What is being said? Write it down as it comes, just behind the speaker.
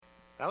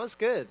That was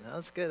good. That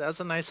was good. That was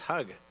a nice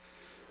hug.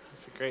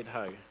 That's a great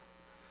hug.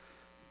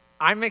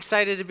 I'm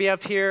excited to be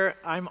up here.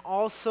 I'm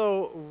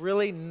also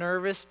really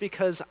nervous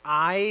because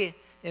I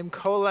am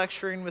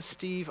co-lecturing with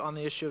Steve on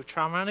the issue of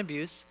trauma and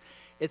abuse.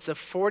 It's a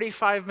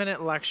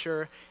 45-minute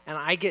lecture, and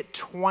I get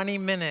 20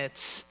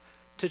 minutes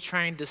to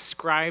try and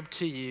describe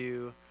to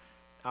you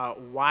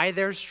why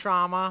there's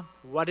trauma,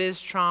 what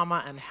is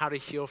trauma, and how to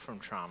heal from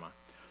trauma.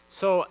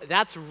 So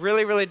that's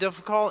really, really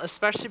difficult,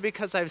 especially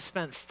because I've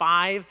spent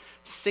 5-6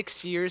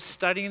 years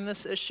studying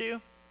this issue.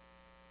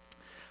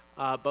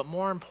 But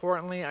more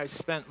importantly, I've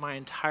spent my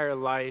entire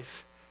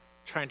life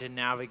trying to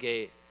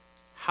navigate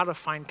how to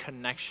find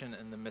connection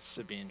in the midst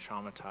of being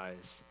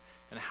traumatized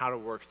and how to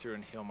work through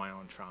and heal my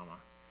own trauma.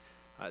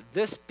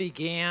 This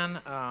began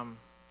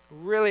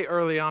really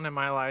early on in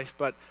my life,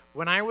 but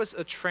when I was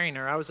a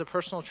trainer, I was a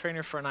personal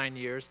trainer for 9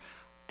 years,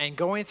 and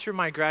going through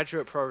my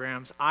graduate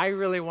programs, I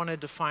really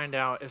wanted to find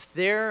out if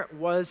there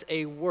was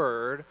a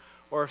word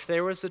or if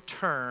there was a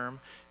term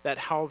that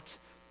helped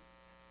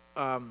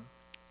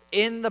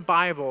in the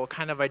Bible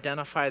kind of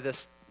identify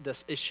this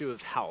issue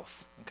of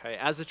health. Okay,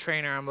 as a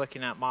trainer, I'm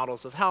looking at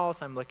models of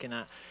health. I'm looking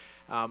at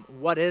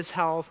what is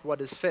health,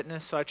 what is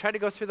fitness. So I tried to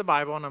go through the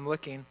Bible, and I'm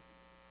looking,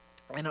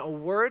 and a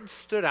word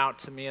stood out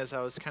to me as I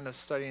was kind of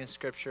studying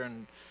Scripture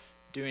and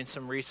doing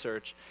some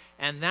research,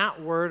 and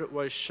that word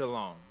was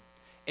shalom.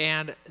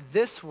 And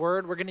this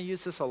word, we're going to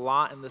use this a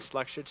lot in this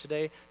lecture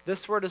today.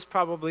 This word is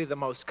probably the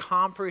most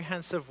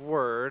comprehensive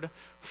word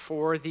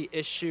for the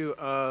issue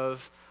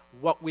of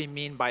what we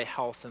mean by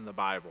health in the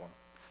Bible.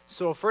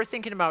 So if we're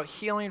thinking about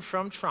healing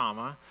from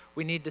trauma,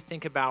 we need to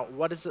think about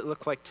what does it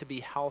look like to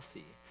be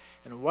healthy.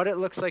 And what it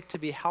looks like to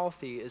be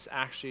healthy is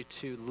actually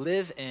to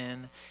live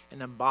in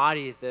and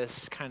embody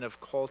this kind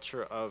of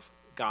culture of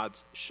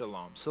God's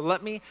shalom. So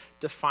let me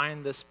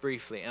define this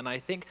briefly. And I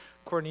think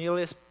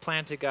Cornelius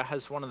Plantinga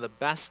has one of the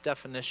best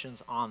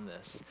definitions on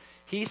this.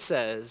 He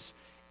says,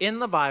 in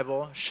the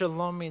Bible,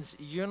 shalom means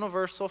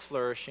universal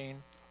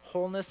flourishing,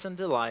 wholeness and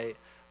delight,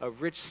 a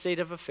rich state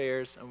of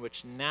affairs in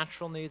which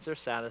natural needs are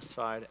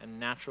satisfied and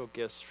natural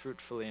gifts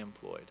fruitfully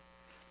employed.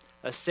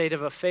 A state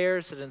of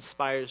affairs that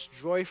inspires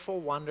joyful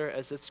wonder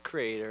as its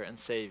creator and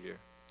savior,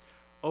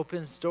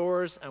 opens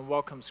doors and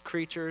welcomes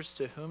creatures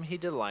to whom he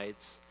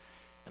delights.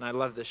 And I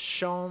love this,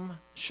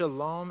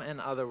 shalom, in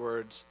other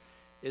words,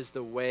 is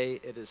the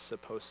way it is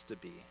supposed to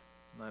be.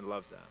 And I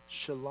love that.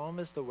 Shalom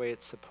is the way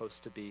it's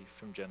supposed to be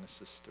from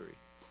Genesis 3.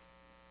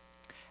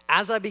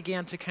 As I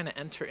began to kind of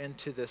enter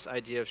into this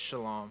idea of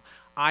shalom,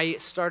 I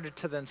started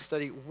to then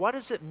study, what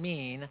does it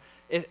mean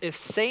if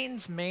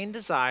Satan's main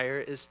desire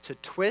is to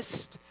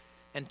twist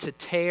and to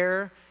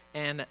tear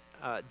and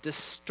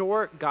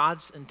distort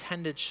God's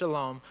intended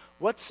shalom?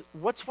 What's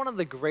one of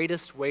the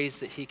greatest ways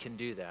that he can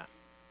do that?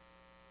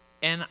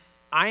 And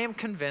I am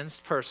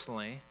convinced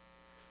personally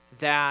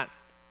that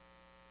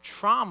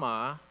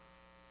trauma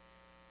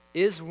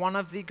is one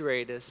of the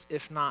greatest,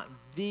 if not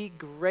the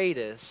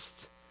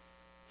greatest,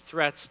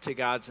 threats to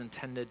God's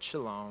intended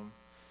shalom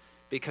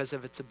because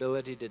of its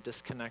ability to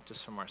disconnect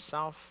us from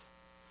ourselves,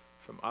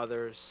 from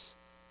others,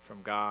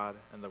 from God,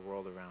 and the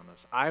world around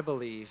us. I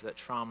believe that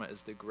trauma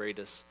is the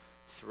greatest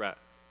threat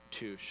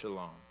to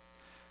shalom.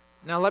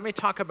 Now let me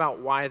talk about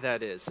why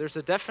that is. There's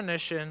a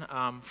definition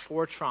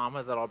for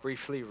trauma that I'll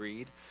briefly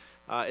read.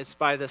 It's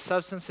by the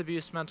Substance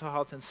Abuse Mental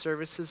Health and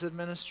Services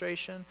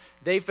Administration.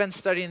 They've been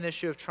studying the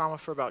issue of trauma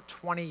for about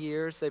 20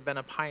 years. They've been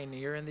a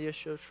pioneer in the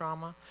issue of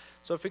trauma.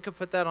 So if we could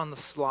put that on the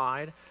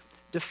slide.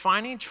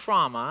 Defining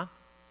trauma,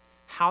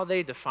 how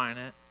they define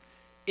it,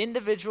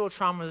 individual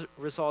trauma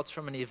results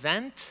from an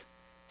event,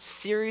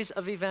 series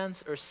of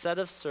events, or set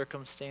of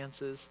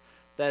circumstances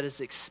that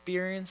is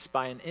experienced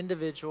by an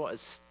individual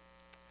as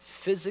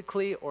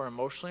physically or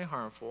emotionally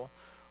harmful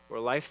or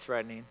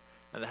life-threatening,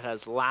 and that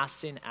has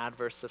lasting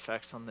adverse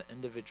effects on the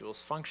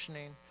individual's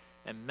functioning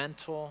and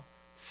mental,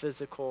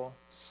 physical,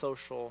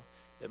 social,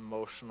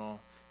 emotional,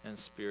 and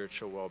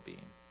spiritual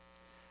well-being.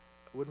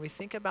 When we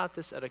think about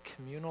this at a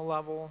communal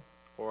level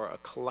or a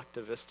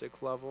collectivistic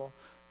level,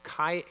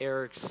 Kai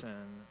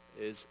Erikson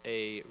is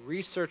a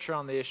researcher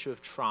on the issue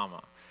of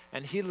trauma,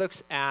 and he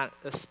looks at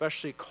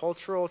especially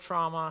cultural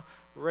trauma,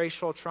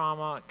 racial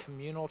trauma,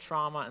 communal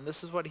trauma, and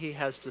this is what he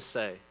has to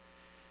say.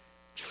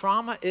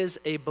 Trauma is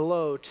a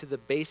blow to the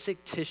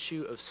basic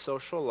tissue of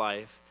social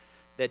life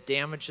that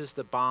damages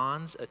the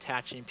bonds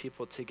attaching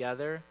people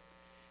together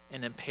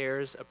and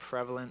impairs a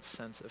prevalent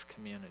sense of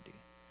community.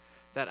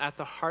 That at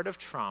the heart of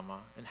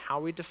trauma and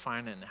how we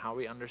define it and how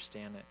we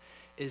understand it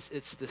is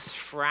it's this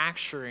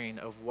fracturing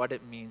of what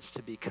it means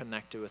to be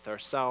connected with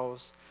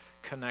ourselves,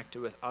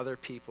 connected with other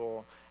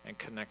people, and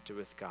connected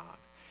with God.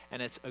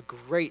 And it's a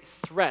great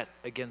threat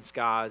against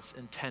God's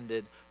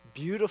intended,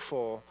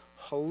 beautiful,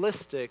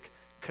 holistic,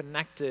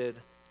 connected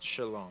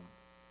shalom.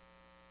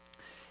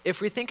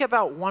 If we think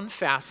about one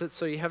facet,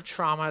 so you have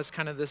trauma as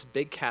kind of this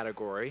big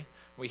category.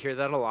 We hear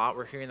that a lot.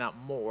 We're hearing that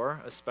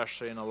more,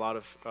 especially in a lot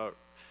of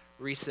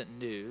recent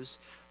news.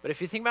 But if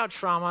you think about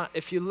trauma,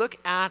 if you look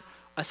at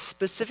a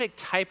specific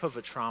type of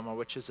a trauma,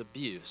 which is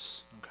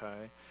abuse,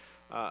 okay?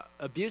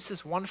 Abuse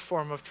is one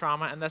form of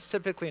trauma, and that's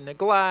typically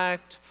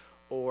neglect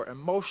or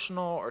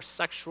emotional or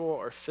sexual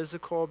or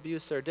physical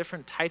abuse. There are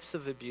different types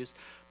of abuse.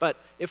 But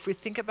if we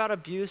think about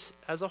abuse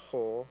as a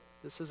whole,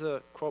 this is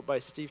a quote by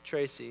Steve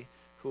Tracy,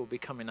 who will be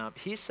coming up.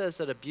 He says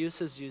that abuse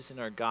is using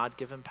our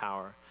God-given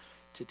power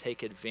to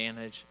take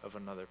advantage of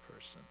another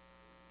person.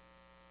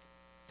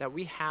 That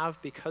we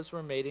have, because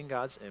we're made in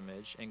God's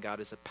image, and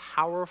God is a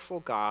powerful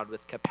God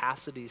with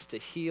capacities to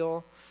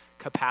heal,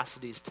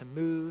 capacities to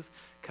move,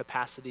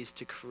 capacities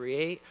to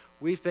create.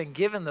 We've been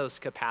given those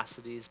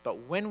capacities,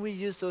 but when we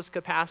use those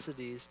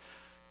capacities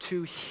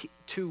to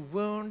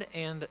wound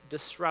and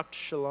disrupt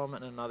shalom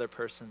in another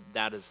person,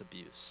 that is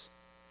abuse.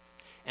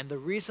 And the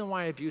reason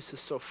why abuse is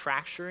so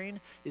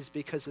fracturing is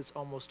because it's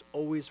almost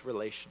always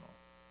relational.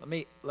 Let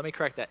me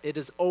correct that. It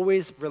is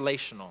always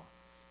relational.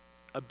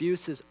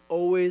 Abuse is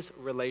always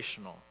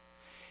relational.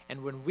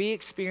 And when we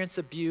experience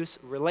abuse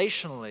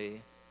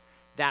relationally,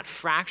 that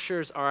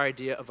fractures our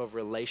idea of a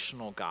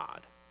relational God.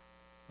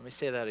 Let me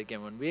say that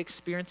again. When we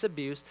experience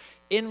abuse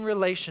in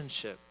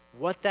relationship,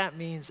 what that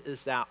means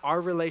is that our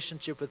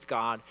relationship with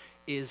God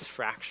is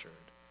fractured,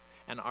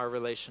 and our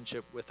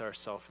relationship with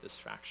ourselves is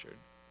fractured.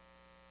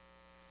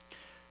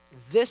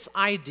 This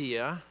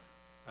idea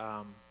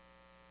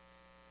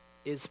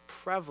is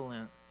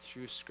prevalent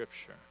through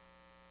Scripture.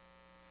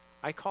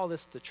 I call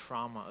this the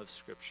trauma of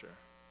Scripture.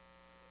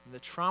 And the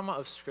trauma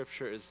of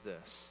Scripture is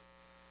this,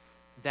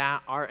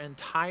 that our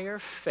entire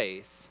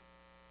faith,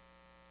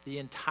 the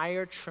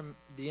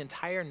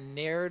entire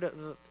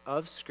narrative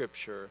of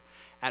Scripture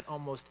at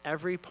almost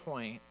every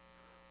point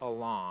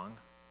along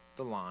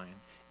the line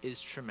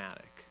is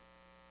traumatic.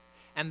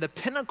 And the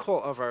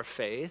pinnacle of our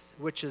faith,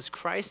 which is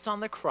Christ on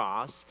the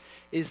cross,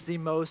 is the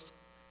most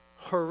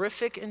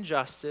horrific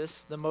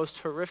injustice, the most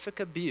horrific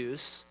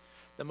abuse,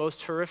 the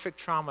most horrific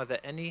trauma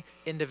that any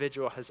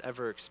individual has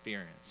ever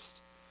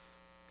experienced.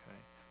 Okay?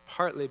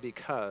 Partly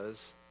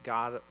because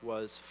God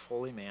was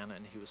fully man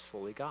and he was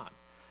fully God.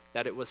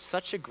 That it was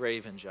such a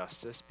grave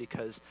injustice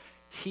because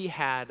he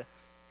had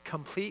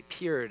complete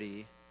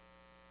purity,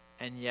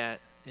 and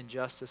yet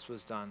injustice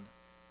was done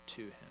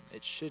to him.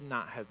 It should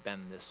not have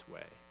been this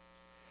way.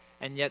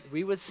 And yet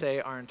we would say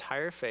our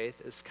entire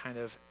faith is kind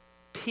of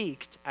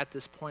peaked at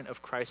this point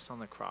of Christ on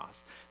the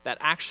cross. That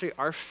actually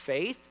our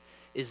faith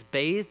is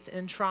bathed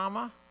in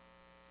trauma,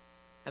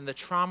 and the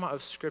trauma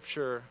of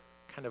Scripture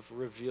kind of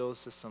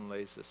reveals this and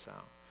lays this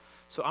out.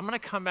 So I'm going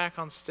to come back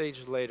on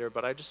stage later,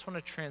 but I just want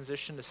to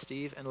transition to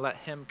Steve and let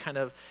him kind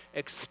of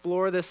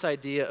explore this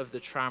idea of the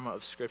trauma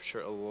of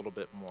Scripture a little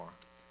bit more.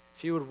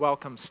 If you would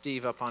welcome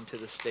Steve up onto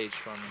the stage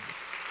for me.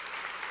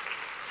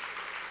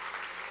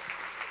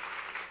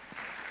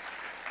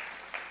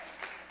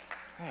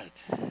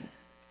 Right.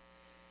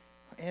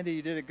 Andy,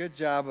 you did a good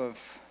job of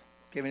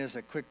giving us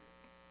a quick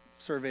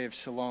survey of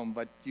shalom,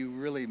 but you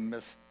really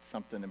missed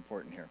something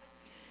important here.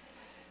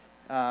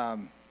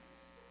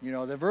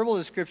 The verbal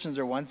descriptions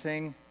are one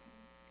thing.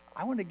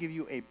 I want to give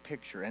you a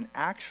picture, an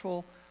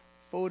actual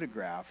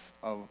photograph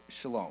of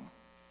shalom.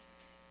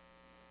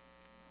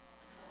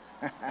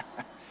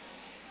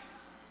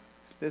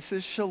 This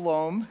is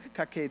Shalom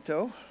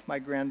Kaketo, my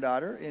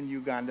granddaughter in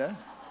Uganda.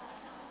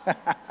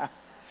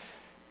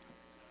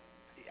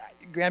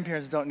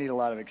 Grandparents don't need a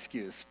lot of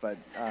excuse, but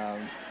oh,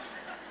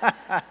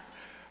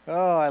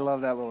 I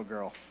love that little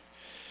girl.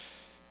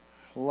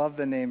 Love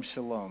the name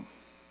Shalom.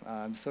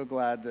 I'm so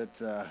glad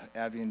that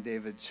Abby and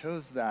David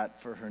chose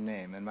that for her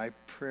name, and my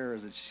prayer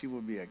is that she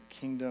will be a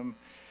kingdom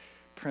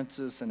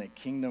princess and a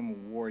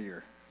kingdom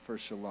warrior for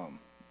Shalom.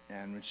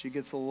 And when she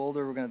gets a little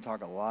older, we're going to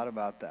talk a lot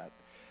about that.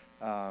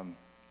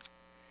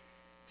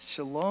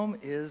 Shalom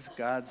is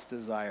God's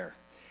desire.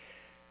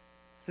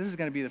 This is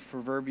going to be the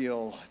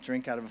proverbial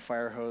drink out of a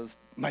fire hose.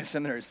 My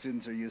seminary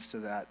students are used to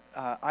that.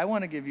 I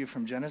want to give you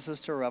from Genesis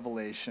to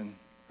Revelation,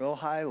 real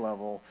high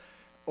level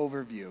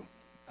overview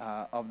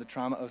of the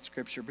trauma of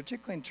Scripture,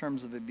 particularly in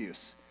terms of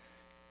abuse.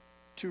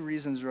 2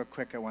 reasons real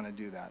quick I want to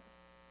do that.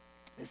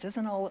 This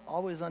isn't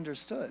always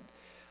understood.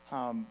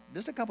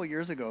 Just a couple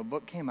years ago, a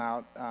book came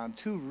out,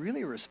 2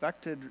 really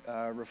respected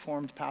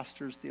Reformed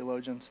pastors,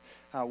 theologians.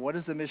 What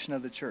is the mission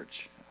of the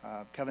church?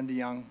 Kevin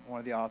DeYoung, one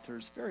of the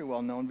authors, very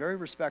well known, very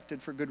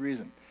respected for good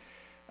reason.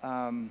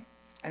 And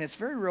it's a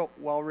very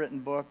well-written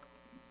book,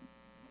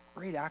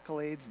 great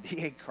accolades,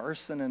 D.A.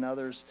 Carson and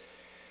others.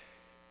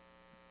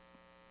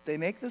 They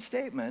make the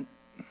statement,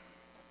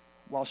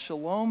 while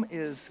shalom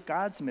is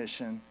God's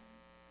mission,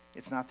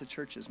 it's not the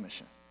church's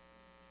mission.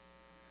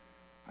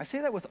 I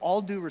say that with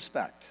all due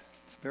respect.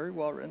 It's a very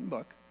well-written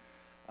book.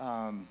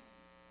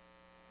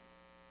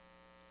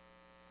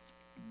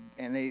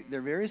 And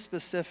they're very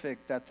specific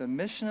that the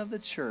mission of the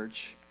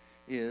church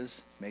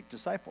is make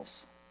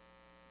disciples.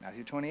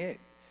 Matthew 28.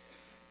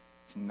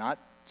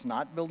 It's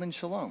not building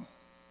shalom.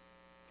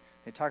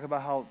 They talk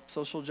about how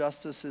social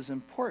justice is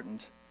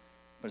important,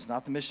 but it's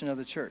not the mission of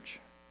the church.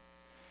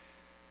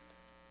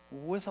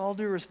 With all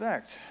due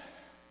respect,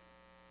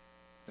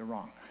 they're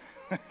wrong.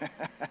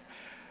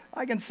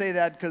 I can say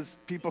that because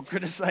people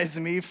criticize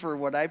me for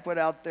what I put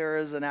out there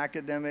as an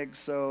academic,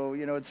 so,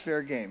 it's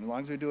fair game, as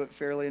long as we do it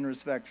fairly and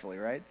respectfully,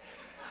 right?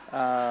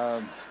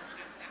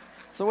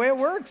 It's the way it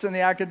works in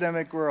the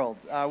academic world.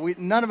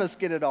 None of us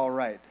get it all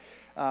right.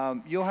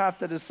 You'll have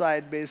to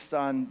decide based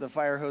on the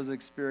fire hose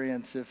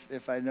experience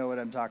if I know what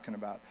I'm talking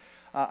about.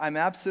 I'm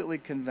absolutely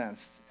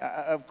convinced.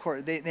 Of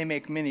course, they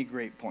make many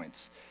great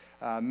points.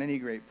 Many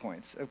great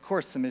points. Of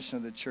course, the mission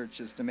of the church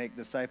is to make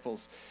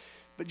disciples.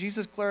 But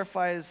Jesus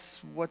clarifies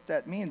what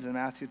that means in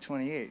Matthew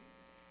 28,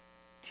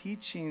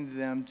 teaching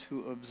them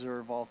to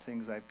observe all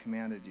things I've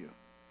commanded you.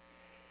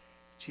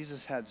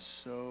 Jesus had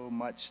so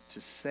much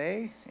to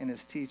say in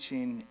his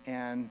teaching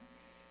and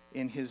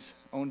in his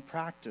own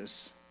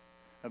practice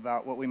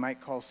about what we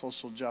might call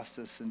social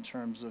justice in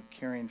terms of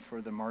caring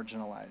for the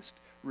marginalized,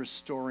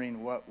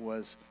 restoring what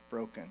was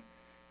broken.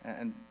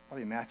 And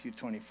probably Matthew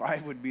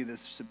 25 would be the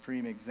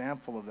supreme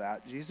example of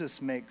that.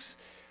 Jesus makes,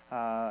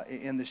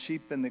 in the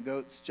sheep and the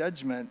goats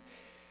judgment,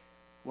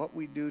 what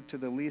we do to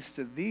the least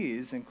of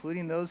these,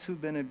 including those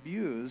who've been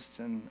abused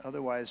and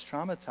otherwise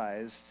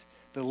traumatized,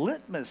 the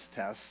litmus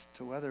test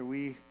to whether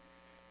we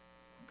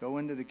go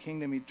into the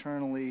kingdom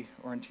eternally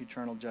or into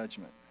eternal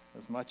judgment.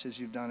 As much as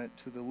you've done it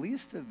to the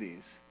least of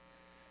these,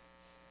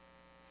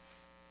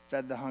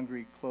 fed the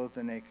hungry, clothed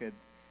the naked,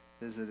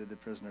 visited the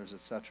prisoners,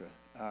 etc.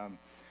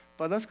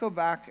 But let's go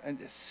back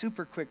and a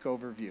super quick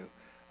overview.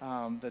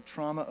 The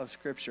trauma of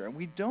Scripture. And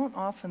we don't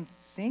often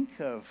think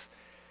of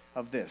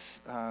this.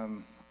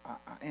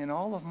 In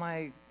all of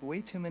my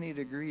way too many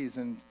degrees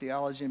in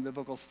theology and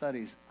biblical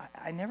studies,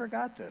 I never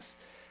got this.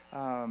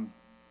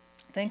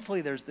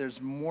 Thankfully, there's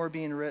more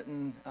being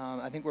written.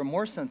 I think we're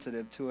more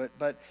sensitive to it,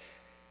 but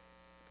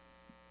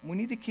we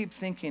need to keep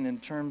thinking in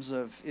terms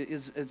of,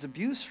 is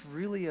abuse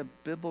really a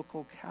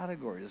biblical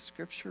category? Does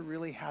Scripture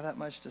really have that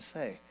much to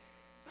say?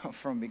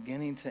 From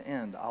beginning to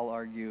end, I'll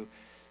argue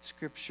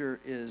Scripture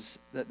is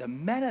the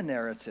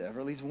meta-narrative, or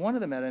at least one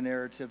of the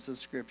meta-narratives of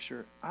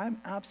Scripture,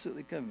 I'm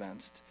absolutely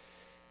convinced,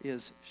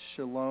 is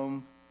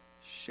shalom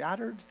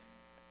shattered,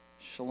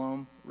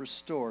 shalom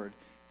restored,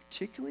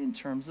 particularly in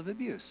terms of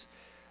abuse.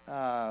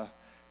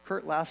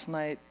 Kurt last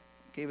night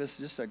gave us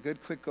just a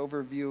good quick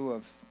overview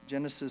of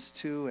Genesis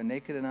 2 and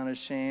naked and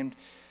unashamed.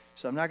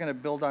 So I'm not going to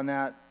build on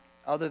that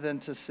other than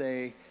to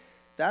say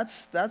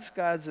that's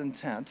God's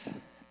intent,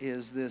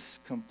 is this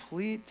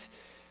complete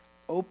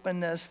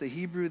openness. The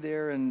Hebrew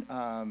there in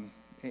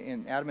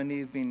Adam and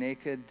Eve being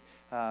naked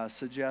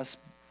suggests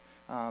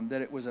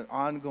that it was an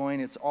ongoing,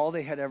 it's all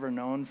they had ever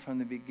known from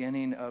the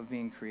beginning of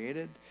being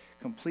created.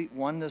 Complete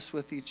oneness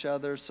with each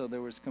other, so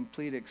there was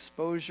complete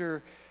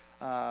exposure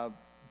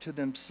to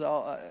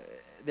themselves.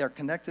 They're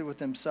connected with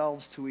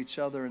themselves, to each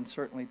other, and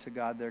certainly to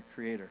God, their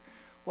creator.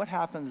 What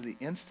happens the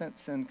instant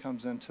sin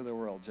comes into the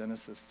world?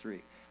 Genesis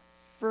 3.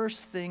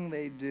 First thing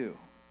they do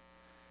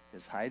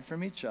is hide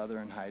from each other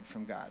and hide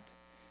from God.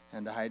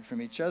 And to hide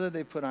from each other,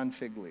 they put on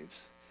fig leaves.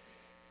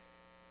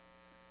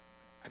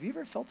 Have you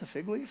ever felt a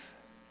fig leaf?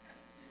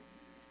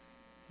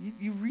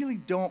 You really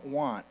don't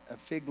want a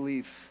fig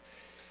leaf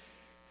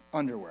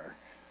underwear.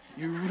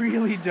 You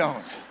really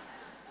don't.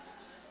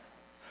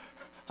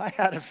 I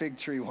had a fig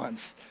tree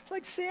once. It's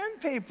like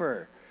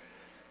sandpaper.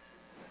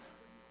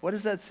 What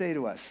does that say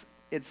to us?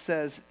 It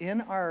says,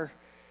 in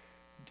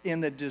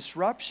the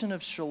disruption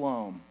of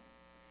shalom,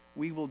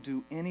 we will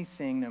do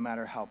anything, no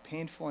matter how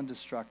painful and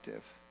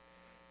destructive,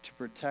 to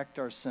protect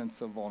our sense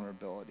of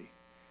vulnerability.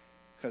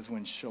 Because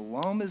when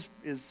shalom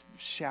is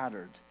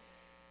shattered,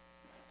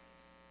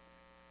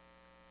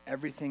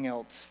 everything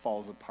else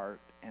falls apart,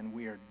 and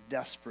we are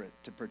desperate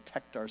to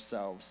protect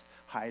ourselves,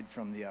 hide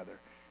from the other.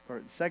 Or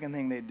the second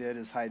thing they did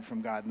is hide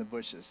from God in the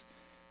bushes.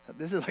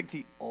 This is like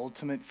the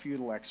ultimate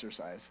futile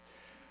exercise.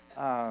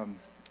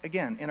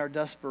 Again, in our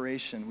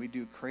desperation, we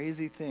do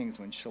crazy things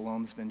when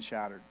shalom's been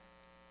shattered.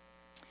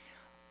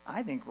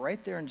 I think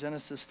right there in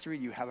Genesis 3,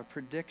 you have a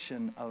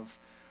prediction of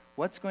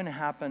what's going to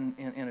happen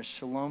in a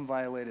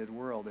shalom-violated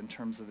world in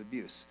terms of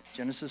abuse.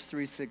 Genesis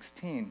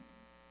 3:16.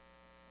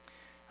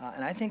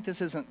 And I think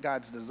this isn't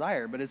God's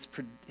desire, but it's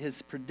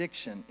his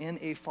prediction. In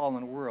a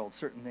fallen world,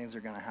 certain things are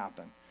going to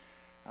happen.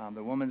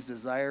 The woman's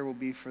desire will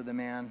be for the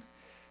man.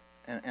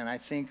 And I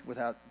think,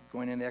 without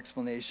going into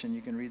explanation,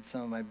 you can read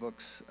some of my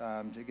books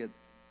to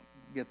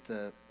get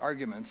the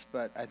arguments.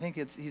 But I think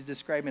he's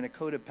describing a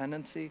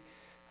codependency.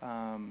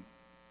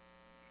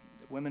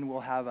 Women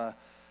will have a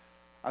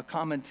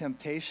common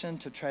temptation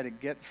to try to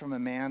get from a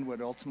man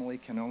what ultimately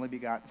can only be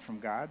gotten from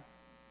God.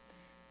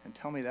 And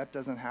tell me that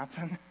doesn't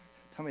happen.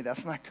 Tell me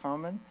that's not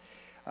common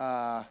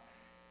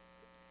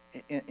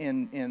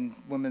in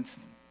women's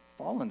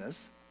fallenness.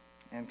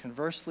 And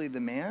conversely, the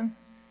man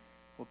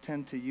will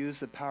tend to use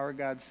the power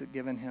God's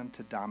given him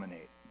to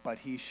dominate, but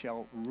he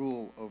shall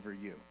rule over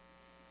you.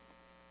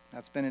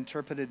 That's been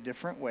interpreted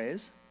different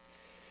ways.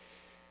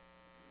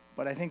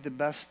 But I think the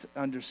best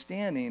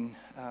understanding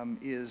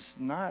is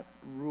not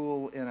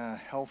rule in a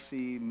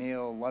healthy,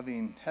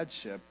 male-loving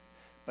headship,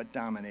 but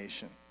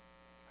domination.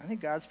 I think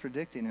God's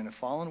predicting in a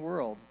fallen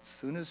world, as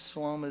soon as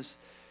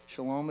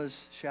shalom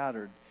is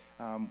shattered,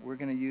 We're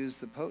going to use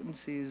the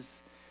potencies,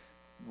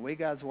 the way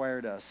God's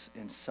wired us,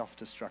 in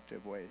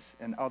self-destructive ways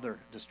and other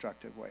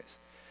destructive ways.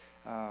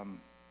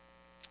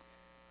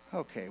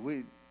 Okay,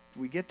 we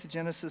get to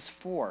Genesis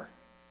 4,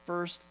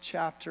 first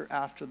chapter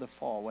after the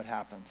fall. What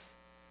happens?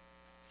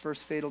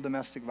 First fatal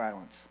domestic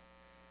violence.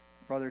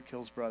 Brother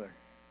kills brother.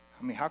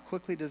 I mean, how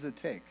quickly does it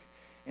take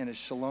in a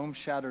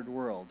shalom-shattered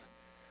world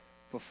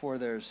before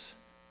there's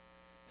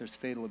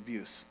fatal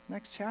abuse?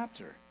 Next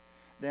chapter.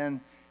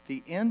 Then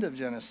the end of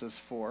Genesis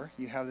 4,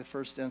 you have the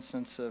first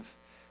instance of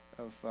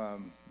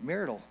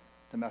marital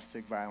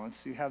domestic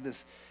violence. You have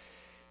this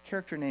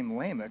character named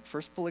Lamech,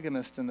 first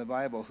polygamist in the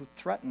Bible, who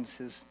threatens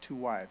his 2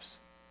 wives.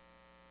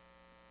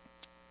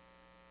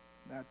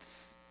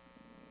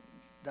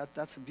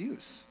 That's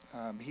abuse.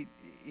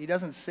 He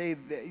doesn't say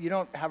that, you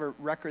don't have a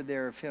record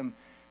there of him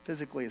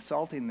physically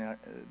assaulting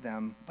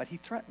them, but he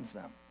threatens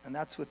them. And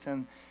that's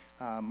within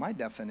my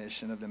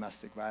definition of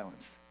domestic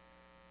violence.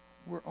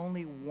 We're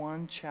only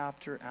 1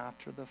 chapter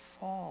after the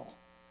fall.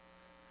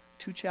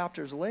 2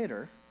 chapters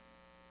later,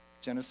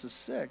 Genesis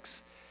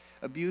 6,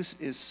 abuse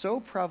is so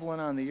prevalent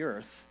on the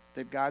earth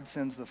that God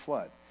sends the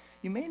flood.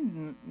 You may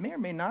or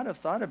may not have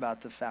thought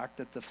about the fact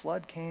that the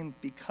flood came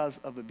because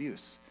of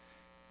abuse,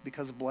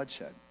 because of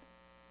bloodshed.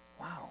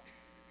 Wow.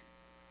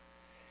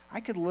 I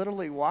could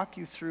literally walk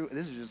you through,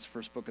 this is just the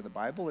first book of the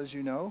Bible, as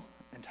you know.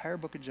 The entire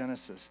book of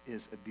Genesis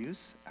is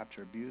abuse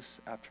after abuse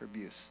after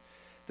abuse.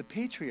 The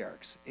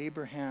patriarchs,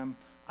 Abraham,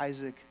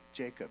 Isaac,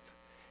 Jacob.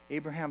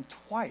 Abraham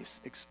twice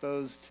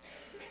exposed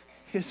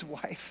his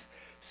wife,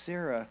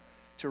 Sarah,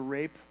 to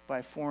rape by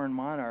a foreign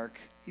monarch.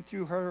 He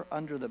threw her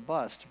under the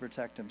bus to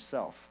protect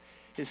himself.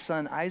 His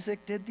son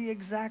Isaac did the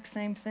exact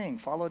same thing,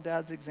 followed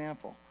Dad's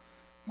example.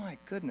 My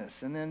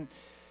goodness. And then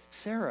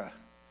Sarah,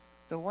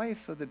 the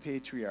wife of the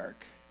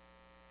patriarch,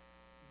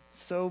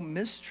 so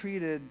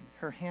mistreated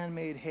her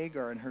handmaid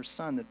Hagar and her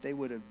son that they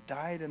would have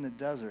died in the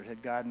desert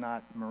had God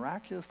not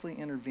miraculously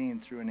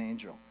intervened through an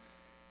angel.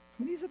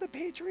 I mean, these are the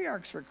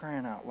patriarchs, for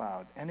crying out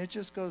loud. And it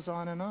just goes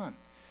on and on.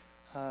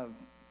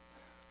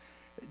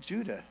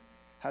 Judah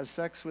has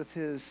sex with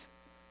his,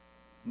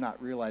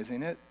 not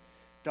realizing it,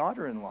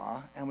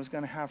 daughter-in-law, and was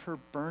going to have her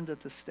burned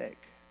at the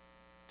stake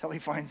till he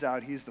finds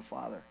out he's the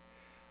father.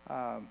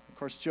 Of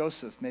course,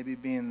 Joseph maybe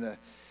being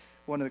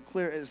one of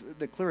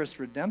the clearest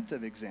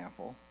redemptive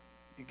example.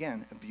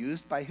 Again,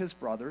 abused by his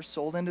brothers,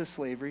 sold into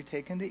slavery,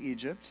 taken to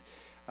Egypt.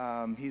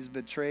 He's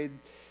betrayed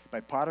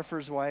by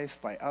Potiphar's wife,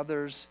 by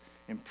others,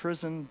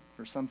 imprisoned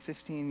for some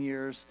 15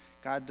 years.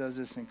 God does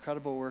this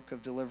incredible work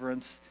of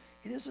deliverance.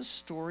 It is a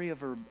story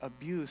of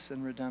abuse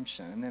and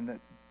redemption. And then that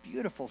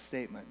beautiful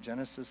statement,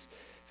 Genesis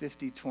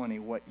 50:20,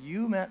 what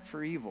you meant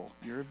for evil,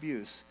 your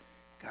abuse,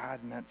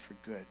 God meant for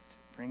good,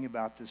 to bring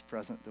about this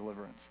present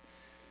deliverance.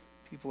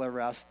 People ever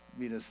ask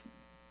me to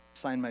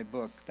sign my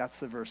book, that's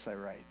the verse I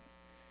write.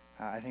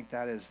 I think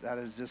that is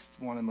just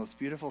one of the most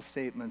beautiful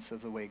statements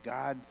of the way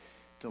God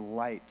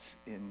delights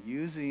in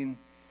using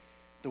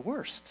the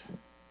worst.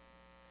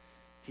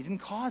 He didn't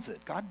cause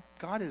it.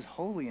 God is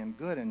holy and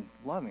good and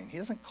loving. He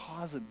doesn't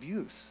cause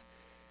abuse.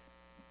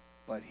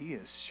 But he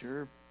is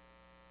sure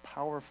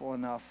powerful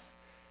enough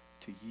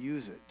to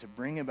use it, to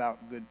bring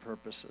about good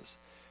purposes.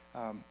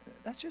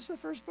 That's just the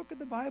first book of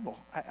the Bible.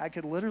 I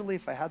could literally,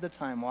 if I had the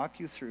time, walk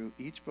you through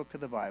each book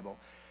of the Bible.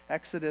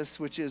 Exodus,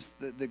 which is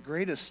the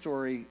greatest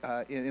story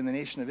in the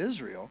nation of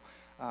Israel,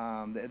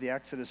 the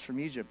Exodus from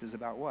Egypt is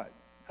about what?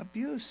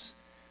 Abuse.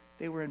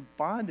 They were in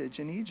bondage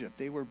in Egypt.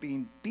 They were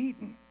being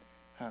beaten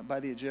by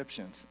the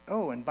Egyptians.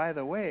 Oh, and by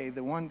the way,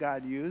 the one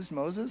God used,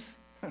 Moses,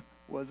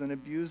 was an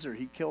abuser.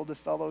 He killed a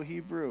fellow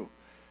Hebrew.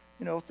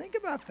 You know, think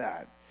about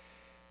that.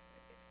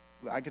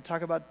 I could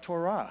talk about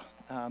Torah,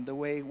 the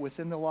way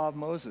within the law of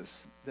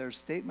Moses, there's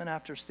statement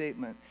after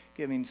statement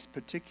giving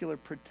particular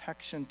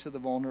protection to the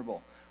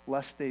vulnerable,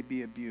 lest they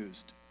be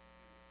abused.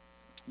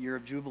 Year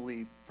of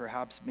Jubilee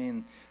perhaps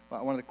being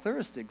one of the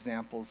clearest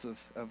examples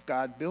of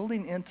God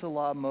building into the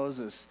law of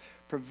Moses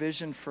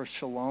provision for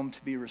shalom to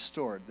be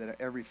restored, that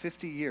every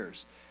 50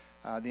 years,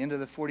 the end of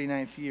the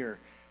 49th year,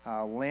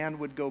 land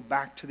would go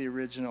back to the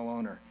original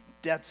owner.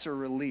 Debts are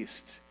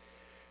released.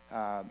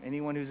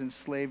 Anyone who's in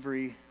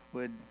slavery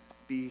would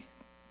be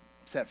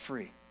set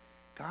free.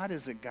 God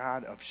is a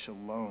God of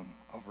shalom,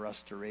 of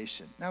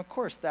restoration. Now, of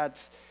course,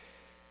 that's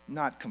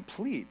not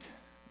complete,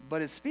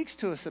 but it speaks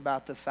to us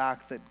about the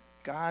fact that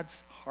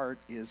God's heart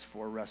is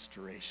for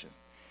restoration.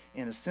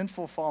 In a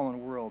sinful,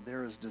 fallen world,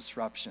 there is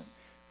disruption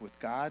with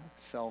God,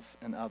 self,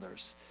 and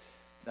others.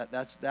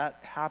 That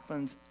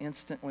happens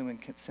instantly when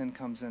sin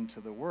comes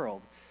into the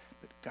world,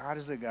 but God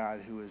is a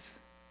God who is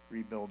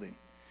rebuilding.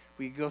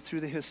 We go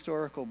through the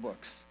historical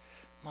books.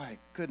 My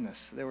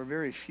goodness, there were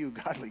very few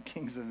godly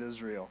kings of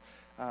Israel.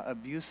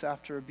 Abuse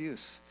after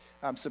abuse.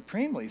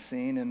 Supremely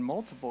seen in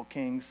multiple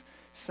kings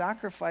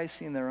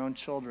sacrificing their own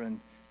children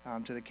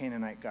to the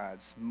Canaanite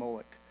gods,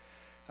 Moloch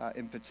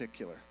in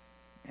particular.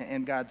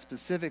 And God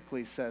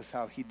specifically says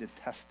how he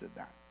detested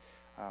that.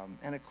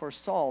 And of course,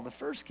 Saul, the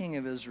first king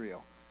of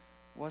Israel,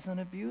 was an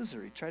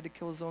abuser. He tried to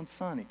kill his own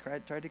son. He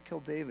tried to kill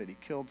David. He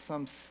killed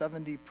some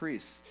 70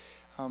 priests.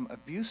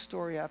 Abuse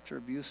story after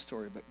abuse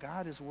story, but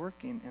God is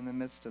working in the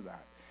midst of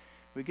that.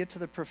 We get to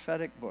the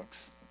prophetic books.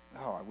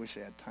 Oh, I wish I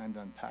had time to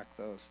unpack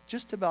those.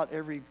 Just about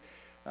every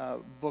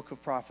book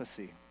of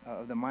prophecy,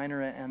 of the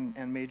minor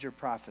and major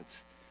prophets,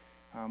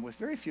 with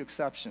very few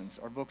exceptions,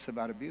 are books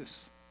about abuse,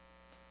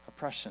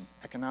 oppression,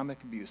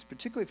 economic abuse,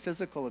 particularly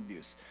physical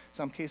abuse,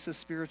 some cases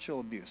spiritual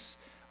abuse.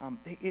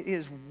 It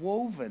is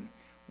woven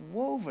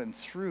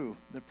through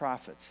the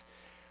prophets.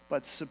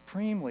 But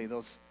supremely,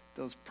 those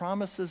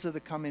promises of the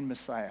coming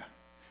Messiah,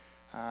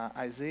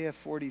 Isaiah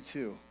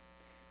 42,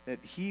 that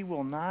he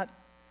will not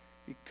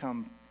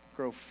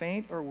grow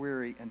faint or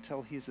weary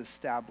until he's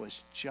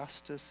established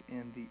justice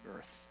in the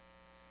earth.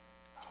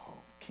 Oh,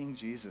 King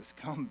Jesus,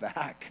 come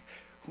back.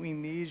 We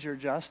need your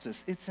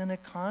justice. It's in a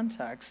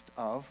context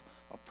of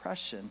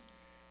oppression,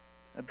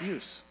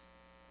 abuse.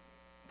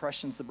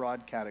 Oppression's the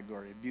broad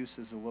category. Abuse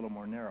is a little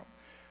more narrow.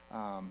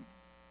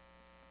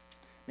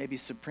 Maybe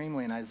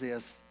supremely in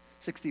Isaiah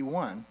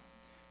 61,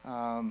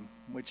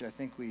 which I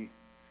think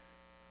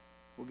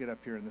we'll get up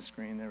here on the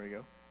screen. There we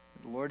go.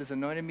 The Lord has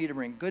anointed me to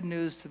bring good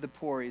news to the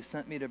poor. He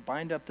sent me to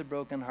bind up the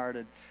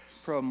brokenhearted,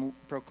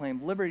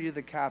 proclaim liberty to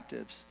the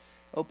captives,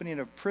 opening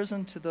of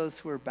prison to those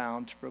who are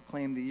bound, to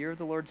proclaim the year of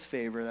the Lord's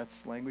favor,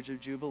 that's language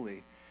of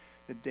Jubilee,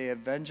 the day of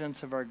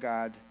vengeance of our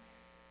God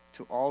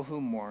to all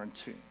who mourn,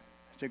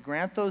 to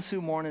grant those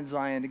who mourn in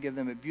Zion, to give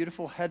them a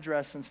beautiful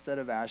headdress instead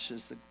of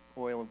ashes, the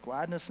oil of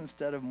gladness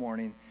instead of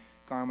mourning,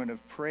 garment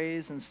of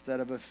praise instead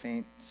of a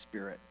faint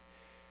spirit.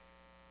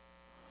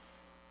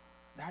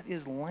 That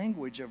is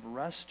language of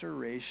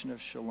restoration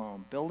of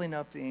shalom, building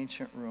up the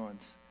ancient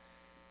ruins.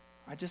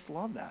 I just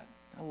love that.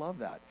 I love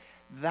that.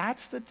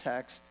 That's the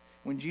text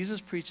when Jesus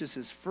preaches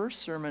his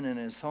first sermon in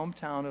his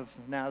hometown of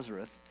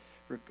Nazareth,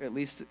 at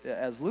least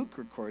as Luke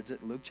records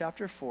it, Luke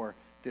chapter 4,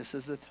 this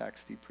is the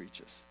text he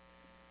preaches.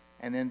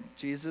 And then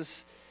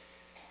Jesus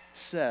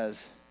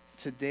says,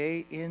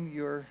 today in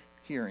your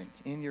hearing,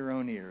 in your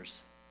own ears,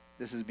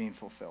 this is being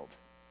fulfilled.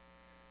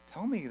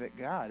 Tell me that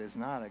God is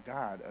not a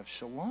God of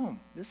shalom.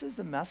 This is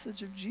the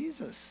message of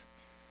Jesus.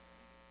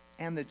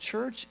 And the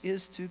church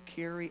is to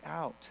carry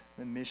out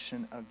the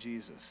mission of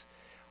Jesus.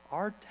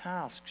 Our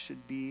task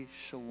should be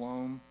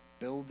shalom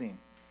building.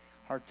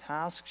 Our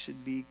task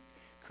should be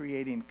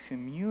creating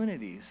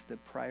communities that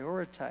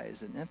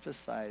prioritize and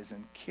emphasize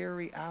and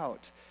carry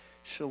out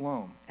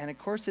shalom. And of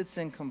course it's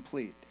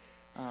incomplete.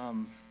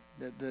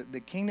 The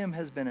kingdom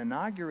has been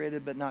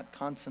inaugurated but not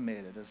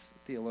consummated, as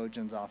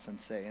theologians often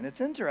say. And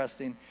it's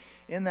interesting,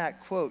 in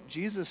that quote,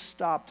 Jesus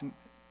stopped.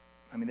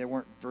 I mean, there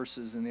weren't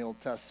verses in the Old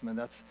Testament.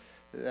 That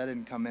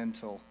didn't come in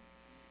until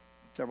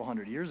several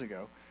hundred years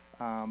ago.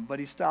 But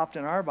he stopped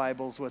in our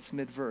Bibles what's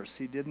mid-verse.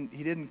 He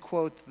didn't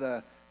quote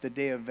the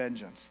day of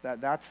vengeance.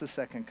 That's the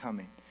second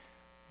coming.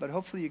 But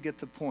hopefully you get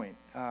the point.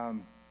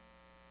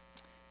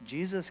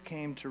 Jesus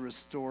came to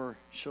restore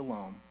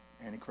shalom.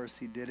 And of course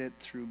he did it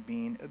through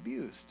being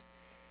abused.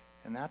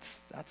 And that's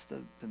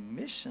the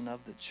mission of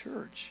the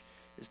church,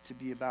 is to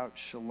be about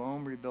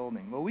shalom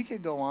rebuilding. Well, we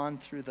could go on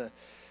through the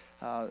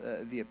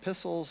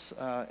epistles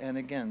and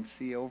again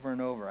see over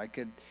and over. I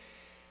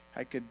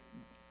could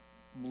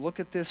look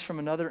at this from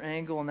another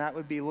angle, and that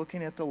would be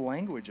looking at the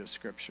language of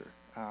Scripture,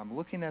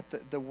 looking at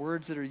the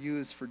words that are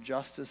used for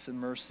justice and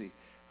mercy.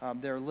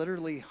 There are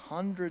literally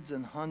hundreds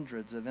and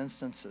hundreds of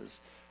instances,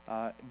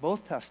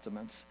 both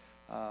testaments,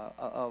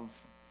 of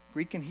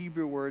Greek and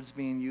Hebrew words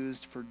being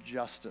used for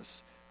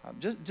justice.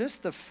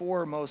 Just the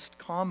four most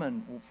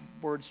common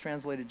words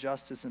translated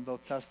justice in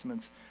both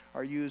testaments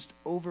are used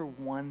over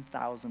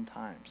 1,000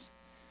 times.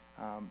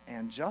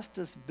 And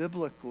justice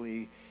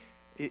biblically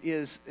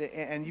is,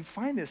 and you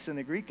find this in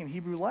the Greek and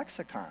Hebrew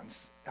lexicons.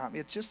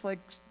 It's just like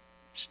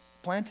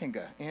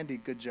plantinga. Andy,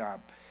 good job.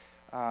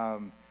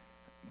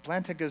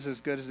 Plantinga is as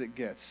good as it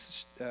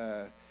gets.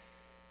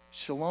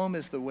 Shalom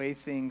is the way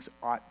things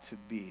ought to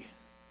be.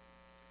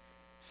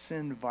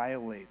 Sin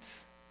violates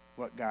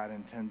what God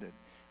intended.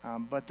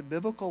 But the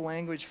biblical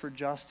language for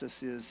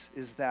justice is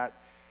that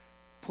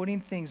putting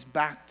things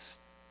back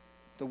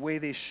the way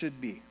they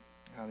should be.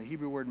 The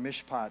Hebrew word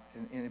mishpat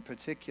in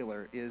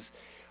particular is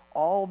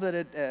all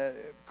that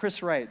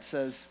Chris Wright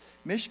says,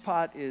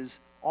 mishpat is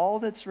all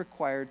that's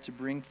required to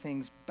bring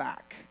things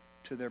back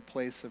to their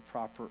place of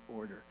proper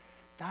order.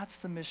 That's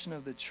the mission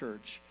of the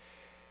church.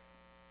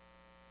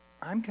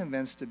 I'm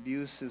convinced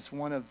abuse is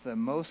one of the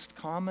most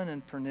common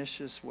and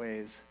pernicious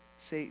ways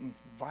Satan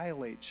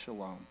violates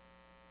shalom.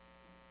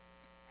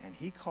 And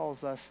he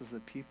calls us as the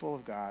people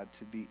of God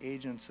to be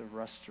agents of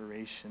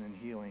restoration and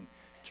healing,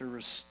 to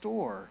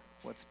restore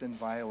what's been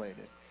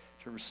violated,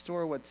 to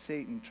restore what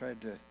Satan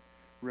tried to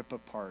rip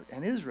apart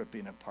and is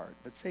ripping apart.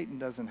 But Satan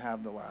doesn't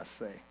have the last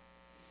say.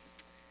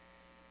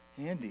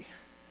 Andy,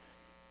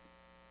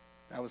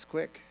 that was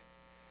quick.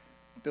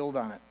 Build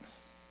on it.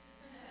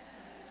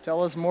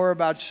 Tell us more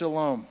about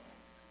shalom.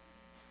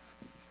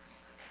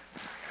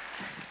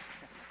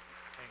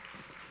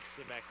 Thanks.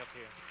 Sit back up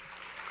here.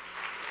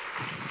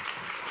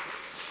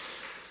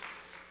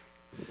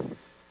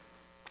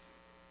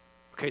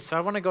 Okay, so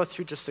I want to go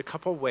through just a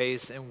couple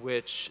ways in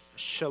which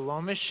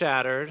shalom is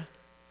shattered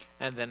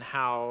and then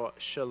how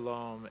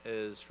shalom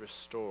is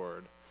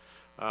restored.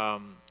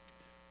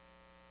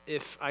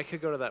 If I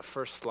could go to that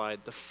first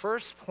slide. The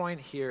first point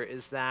here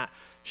is that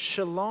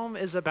shalom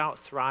is about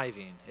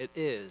thriving. It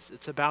is.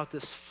 It's about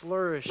this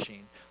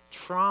flourishing.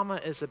 Trauma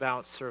is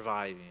about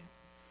surviving.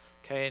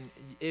 Okay, and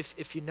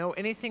if you know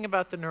anything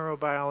about the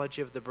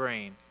neurobiology of the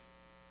brain,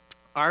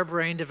 our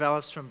brain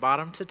develops from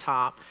bottom to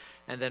top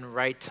and then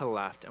right to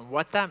left. And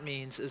what that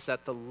means is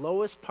that the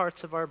lowest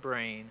parts of our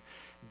brain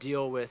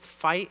deal with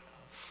fight,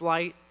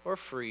 flight, or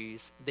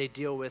freeze. They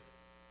deal with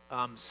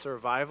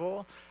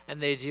survival,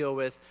 and they deal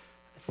with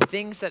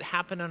things that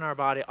happen in our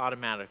body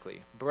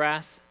automatically.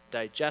 Breath,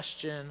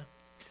 digestion,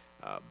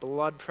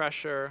 blood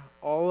pressure,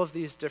 all of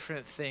these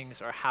different things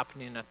are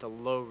happening at the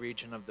low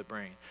region of the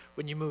brain.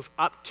 When you move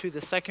up to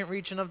the second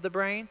region of the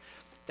brain,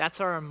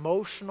 that's our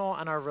emotional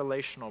and our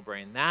relational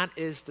brain.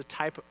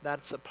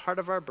 That's a part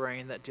of our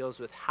brain that deals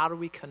with how do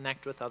we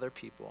connect with other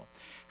people?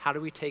 How do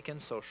we take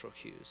in social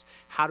cues?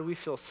 How do we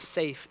feel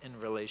safe in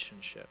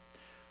relationship?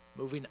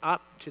 Moving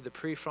up to the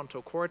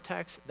prefrontal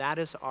cortex, that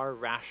is our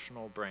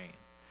rational brain.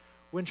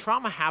 When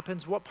trauma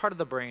happens, what part of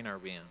the brain are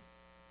we in?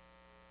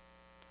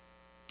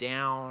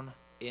 Down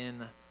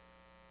in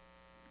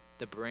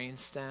the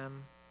brainstem,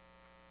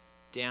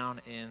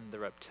 down in the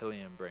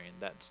reptilian brain,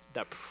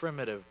 that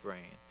primitive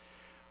brain.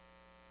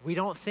 We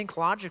don't think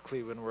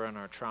logically when we're in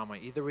our trauma.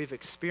 Either we've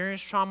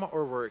experienced trauma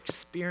or we're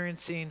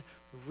experiencing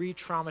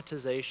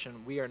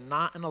re-traumatization. We are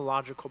not in a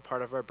logical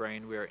part of our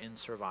brain. We are in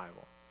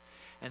survival.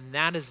 And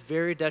that is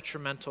very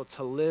detrimental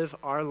to live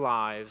our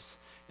lives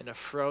in a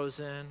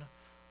frozen,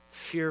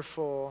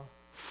 fearful,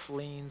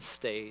 fleeing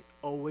state,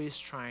 always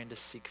trying to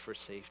seek for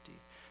safety.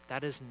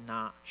 That is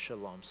not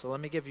shalom. So let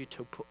me give you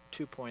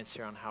 2 points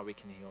here on how we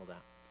can heal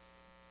that.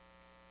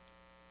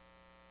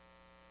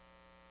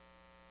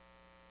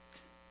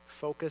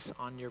 Focus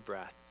on your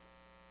breath.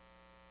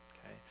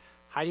 Okay.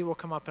 Heidi will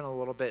come up in a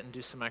little bit and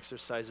do some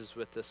exercises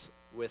with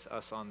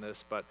us on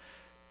this, but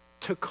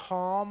to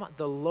calm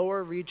the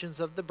lower regions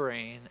of the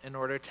brain in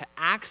order to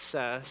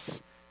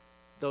access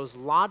those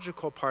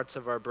logical parts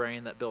of our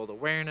brain that build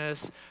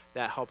awareness,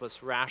 that help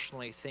us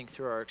rationally think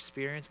through our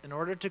experience, in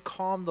order to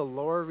calm the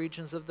lower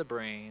regions of the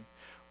brain,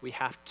 we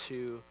have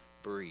to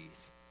breathe.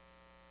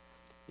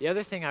 The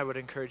other thing I would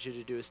encourage you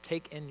to do is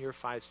take in your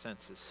 5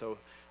 senses. So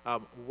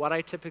what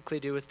I typically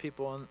do with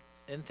people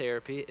in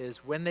therapy is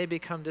when they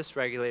become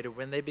dysregulated,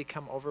 when they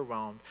become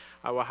overwhelmed,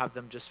 I will have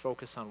them just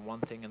focus on one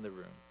thing in the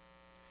room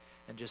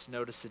and just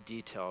notice the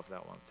detail of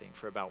that one thing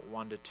for about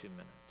 1 to 2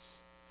 minutes.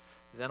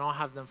 Then I'll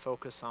have them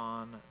focus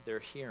on their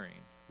hearing.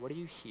 What do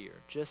you hear?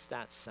 Just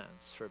that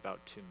sense for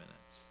about 2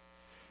 minutes.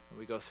 And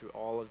we go through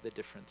all of the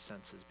different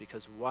senses,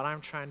 because what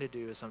I'm trying to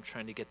do is I'm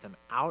trying to get them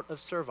out of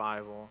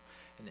survival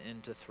and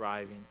into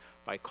thriving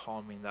by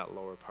calming that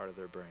lower part of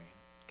their brain.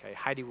 Okay,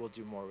 Heidi will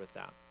do more with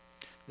that.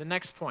 The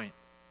next point.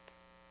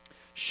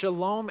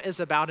 Shalom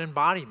is about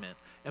embodiment.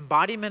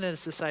 Embodiment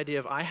is this idea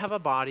of I have a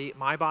body,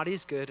 my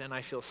body's good, and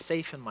I feel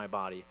safe in my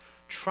body.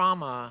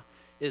 Trauma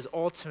is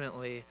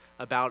ultimately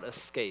about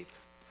escape.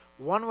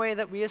 One way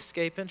that we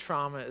escape in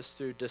trauma is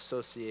through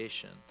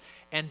dissociation.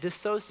 And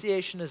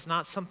dissociation is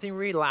not something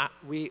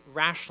we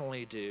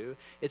rationally do.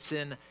 It's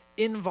an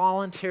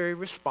involuntary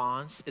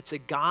response. It's a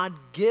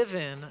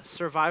God-given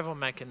survival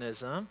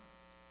mechanism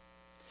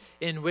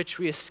in which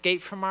we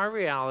escape from our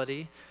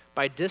reality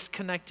by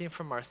disconnecting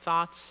from our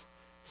thoughts,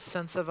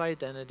 sense of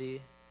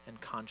identity, and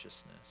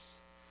consciousness.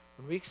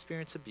 When we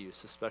experience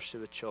abuse,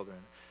 especially with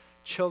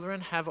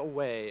children have a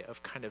way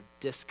of kind of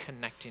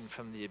disconnecting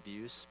from the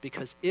abuse,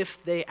 because if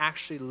they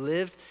actually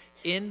lived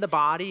in the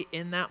body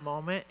in that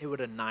moment, it would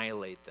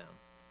annihilate them.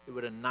 It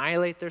would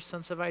annihilate their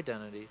sense of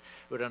identity.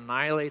 It would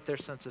annihilate their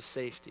sense of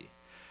safety.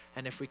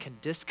 And if we can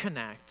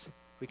disconnect,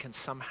 we can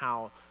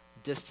somehow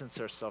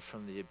distance ourselves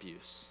from the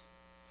abuse.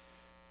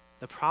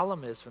 The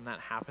problem is when that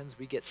happens,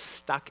 we get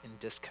stuck in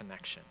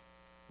disconnection.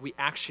 We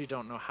actually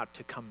don't know how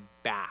to come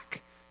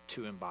back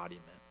to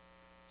embodiment.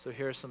 So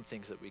here are some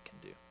things that we can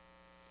do.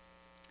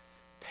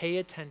 Pay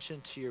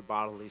attention to your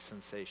bodily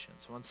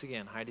sensations. Once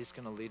again, Heidi's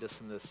going to lead us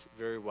in this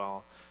very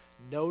well.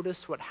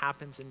 Notice what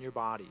happens in your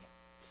body.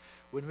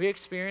 When we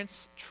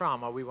experience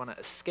trauma, we want to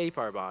escape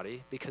our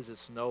body because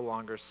it's no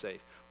longer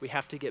safe. We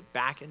have to get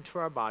back into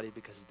our body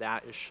because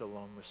that is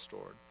shalom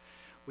restored.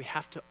 We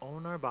have to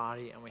own our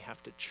body and we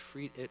have to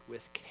treat it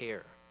with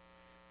care.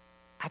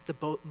 At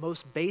the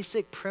most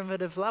basic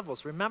primitive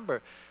levels.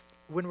 Remember,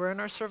 when we're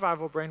in our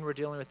survival brain, we're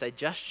dealing with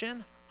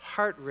digestion,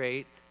 heart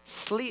rate,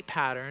 sleep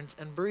patterns,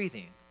 and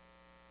breathing.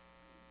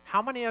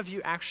 How many of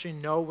you actually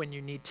know when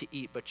you need to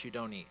eat but you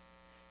don't eat?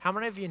 How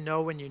many of you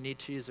know when you need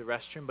to use the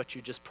restroom but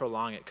you just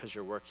prolong it because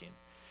you're working?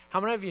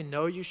 How many of you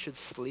know you should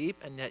sleep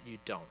and yet you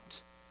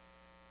don't?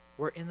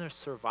 We're in the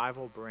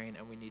survival brain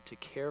and we need to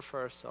care for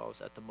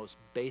ourselves at the most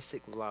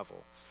basic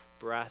level.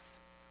 Breath,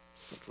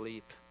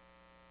 sleep,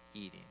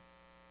 eating.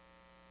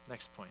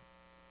 Next point.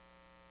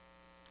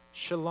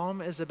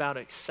 Shalom is about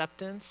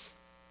acceptance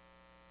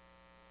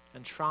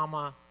and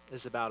trauma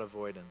is about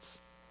avoidance.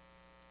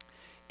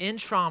 in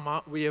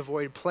trauma, we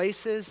avoid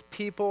places,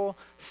 people,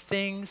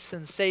 things,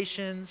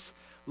 sensations,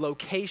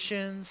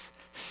 locations,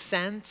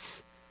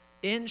 scents.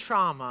 In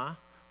trauma,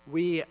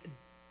 we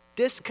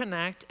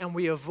disconnect and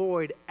we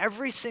avoid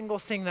every single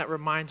thing that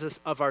reminds us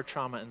of our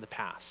trauma in the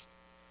past.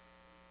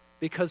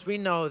 Because we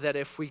know that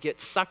if we get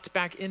sucked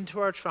back into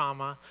our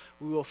trauma,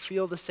 we will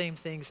feel the same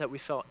things that we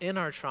felt in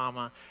our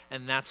trauma,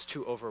 and that's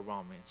too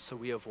overwhelming. So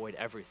we avoid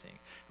everything.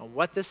 And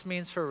what this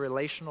means for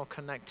relational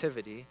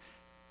connectivity,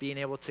 being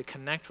able to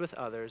connect with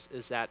others,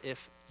 is that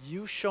if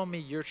you show me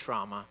your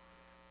trauma,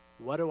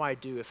 what do I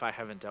do if I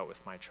haven't dealt with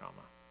my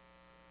trauma?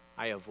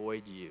 I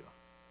avoid you.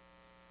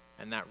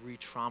 And that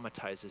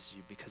re-traumatizes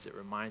you because it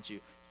reminds you,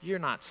 you're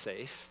not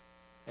safe,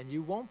 and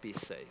you won't be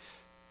safe.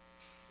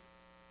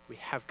 We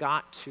have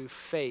got to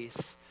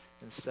face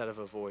instead of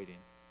avoiding.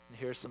 And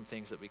here are some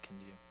things that we can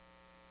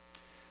do.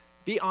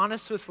 Be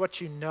honest with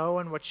what you know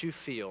and what you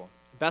feel.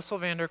 Bessel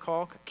van der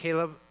Kolk,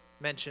 Caleb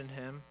mentioned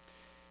him.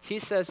 He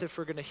says if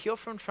we're going to heal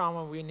from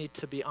trauma, we need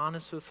to be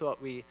honest with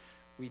what we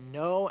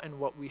know and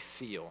what we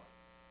feel.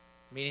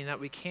 Meaning that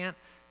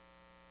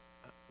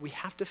we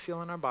have to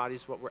feel in our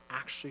bodies what we're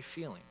actually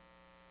feeling.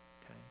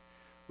 Okay?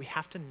 We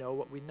have to know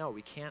what we know.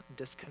 We can't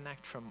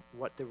disconnect from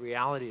what the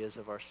reality is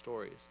of our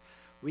stories.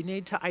 We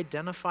need to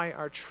identify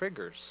our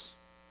triggers.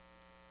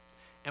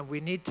 And we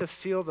need to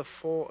feel the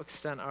full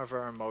extent of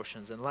our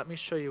emotions. And let me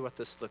show you what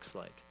this looks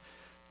like.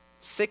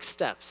 6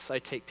 steps I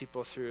take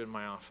people through in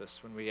my office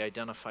when we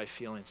identify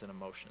feelings and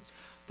emotions.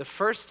 The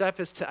first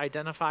step is to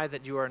identify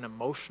that you are an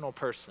emotional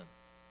person.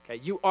 Okay?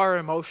 You are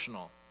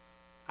emotional.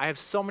 I have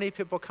so many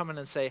people come in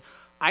and say,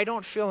 I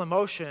don't feel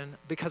emotion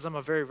because I'm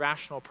a very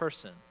rational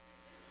person.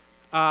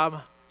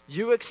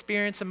 You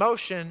experience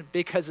emotion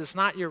because it's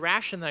not your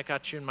ration that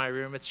got you in my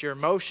room, it's your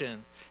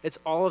emotion. It's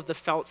all of the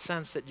felt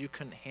sense that you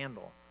couldn't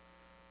handle.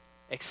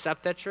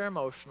 Accept that you're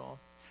emotional,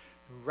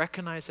 and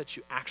recognize that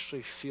you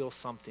actually feel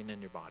something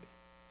in your body.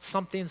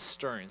 Something's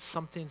stirring,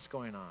 something's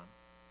going on.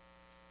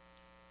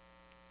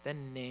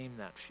 Then name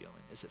that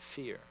feeling. Is it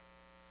fear?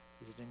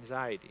 Is it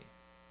anxiety?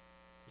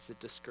 Is it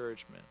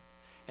discouragement?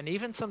 And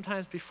even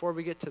sometimes before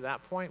we get to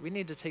that point, we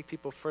need to take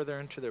people further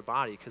into their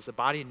body because the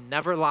body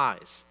never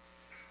lies.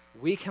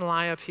 We can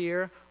lie up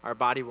here, our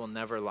body will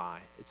never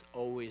lie. It's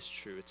always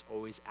true, it's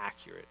always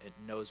accurate, it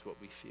knows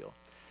what we feel.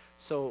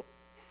 So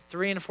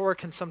 3 and 4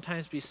 can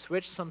sometimes be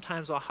switched.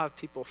 Sometimes I'll have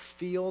people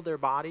feel their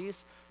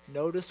bodies,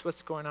 notice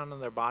what's going on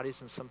in their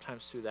bodies, and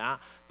sometimes through that,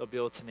 they'll be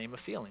able to name a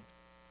feeling.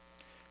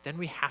 Then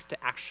we have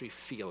to actually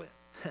feel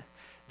it.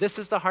 This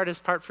is the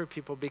hardest part for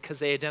people because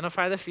they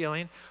identify the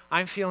feeling,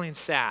 I'm feeling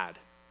sad.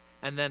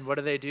 And then what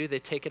do? They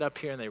take it up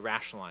here and they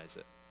rationalize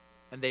it.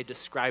 And they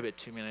describe it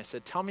to me. And I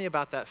said, tell me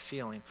about that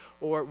feeling.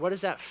 Or what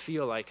does that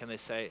feel like? And they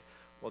say,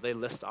 well, they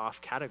list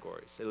off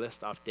categories. They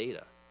list off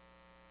data.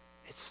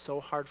 It's so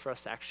hard for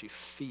us to actually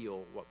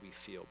feel what we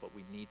feel, but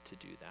we need to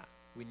do that.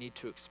 We need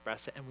to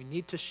express it, and we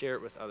need to share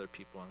it with other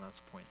people, and that's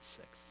point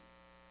 6.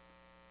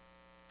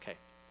 Okay,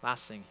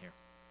 last thing here,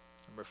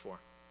 number 4.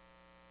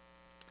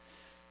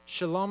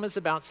 Shalom is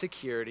about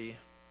security,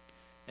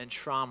 and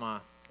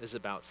trauma is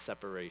about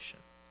separation.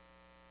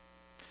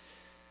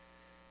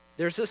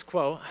 There's this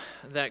quote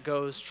that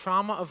goes,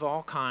 trauma of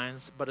all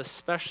kinds, but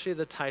especially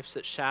the types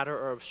that shatter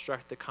or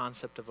obstruct the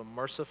concept of a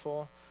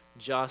merciful,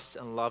 just,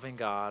 and loving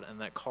God,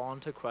 and that call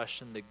into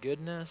question the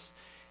goodness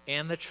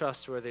and the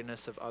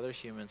trustworthiness of other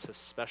humans, have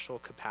special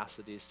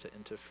capacities to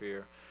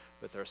interfere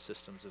with our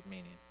systems of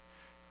meaning.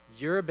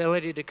 Your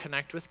ability to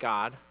connect with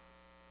God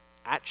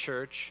at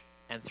church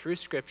and through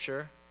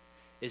Scripture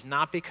is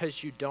not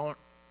because you don't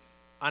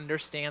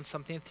understand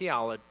something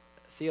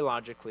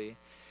theologically.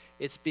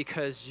 It's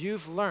because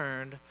you've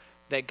learned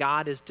that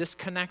God is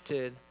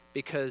disconnected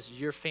because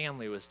your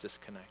family was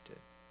disconnected.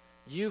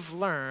 You've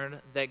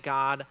learned that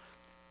God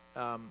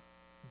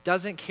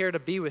doesn't care to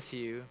be with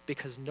you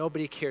because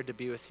nobody cared to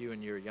be with you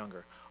when you were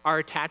younger. Our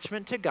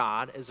attachment to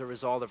God is a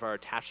result of our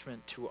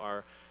attachment to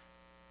our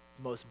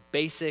most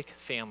basic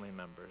family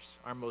members,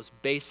 our most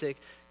basic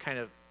kind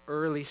of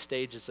early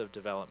stages of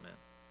development.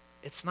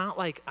 It's not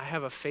like I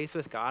have a faith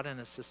with God and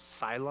it's this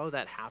silo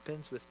that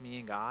happens with me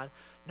and God.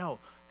 No,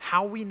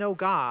 how we know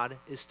God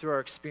is through our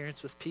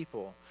experience with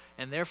people.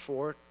 And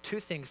therefore, 2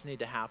 things need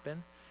to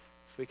happen.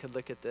 If we could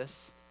look at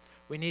this.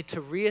 We need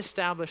to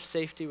reestablish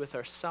safety with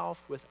ourselves,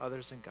 with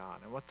others, and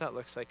God. And what that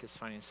looks like is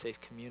finding safe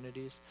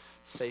communities,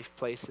 safe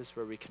places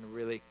where we can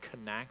really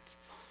connect.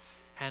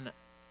 And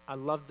I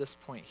love this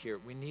point here.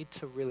 We need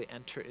to really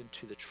enter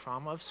into the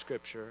trauma of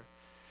Scripture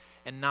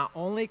and not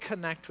only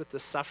connect with the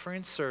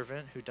suffering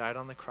servant who died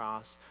on the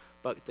cross,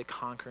 but the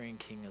conquering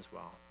king as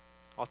well.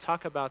 I'll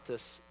talk about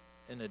this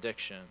in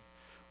addiction.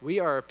 We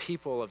are a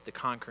people of the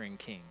conquering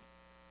king.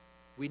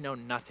 We know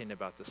nothing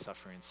about the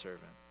suffering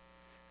servant.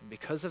 And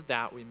because of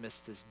that, we miss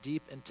this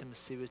deep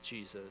intimacy with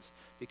Jesus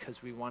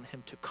because we want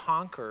him to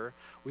conquer,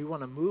 we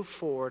want to move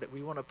forward,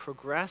 we want to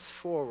progress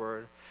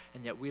forward,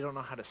 and yet we don't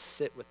know how to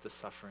sit with the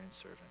suffering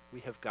servant. We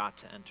have got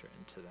to enter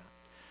into that.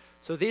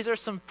 So these are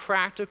some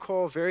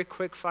practical, very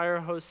quick fire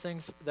hose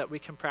things that we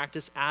can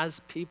practice as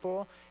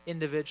people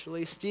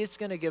individually. Steve's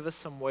going to give us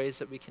some ways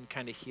that we can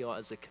kind of heal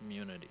as a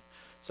community.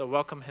 So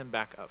welcome him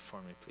back up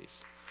for me,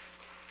 please.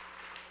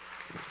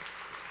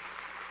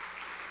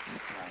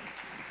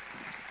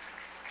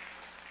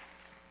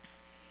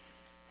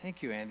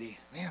 Thank you, Andy.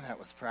 Man, that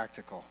was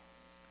practical.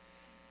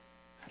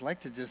 I'd like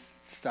to just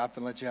stop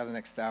and let you have the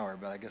next hour,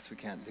 but I guess we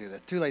can't do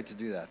that. Too late to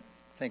do that.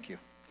 Thank you.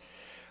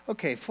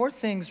 Okay, 4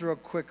 things real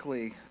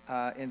quickly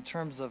in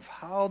terms of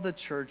how the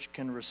church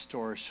can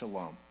restore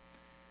shalom.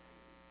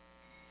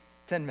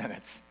 10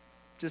 minutes.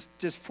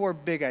 Just 4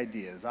 big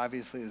ideas.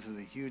 Obviously, this is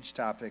a huge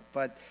topic,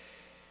 but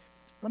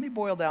let me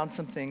boil down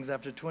some things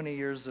after 20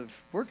 years of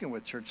working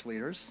with church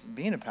leaders,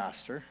 being a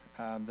pastor,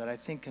 that I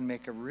think can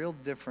make a real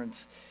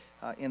difference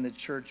in the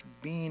church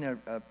being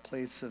a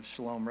place of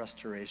shalom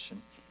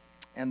restoration.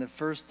 And the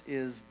first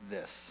is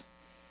this: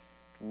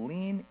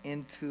 lean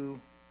into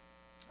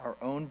our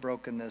own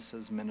brokenness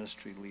as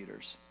ministry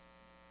leaders.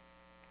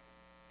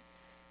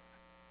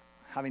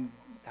 Having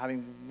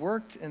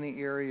worked in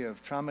the area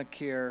of trauma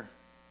care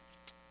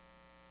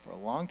for a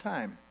long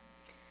time,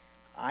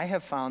 I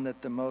have found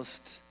that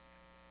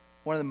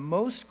one of the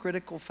most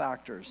critical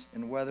factors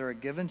in whether a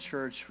given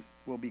church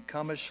will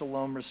become a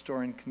shalom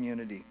restoring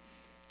community,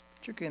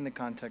 particularly in the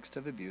context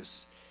of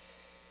abuse,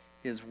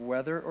 is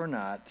whether or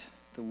not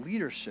the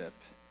leadership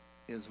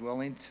is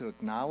willing to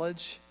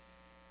acknowledge,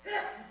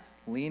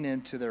 lean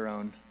into their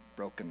own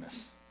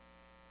brokenness.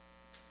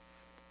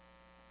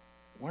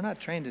 We're not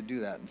trained to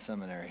do that in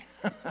seminary.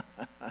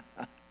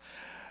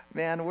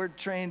 Man, we're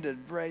trained to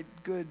write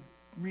good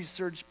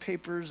research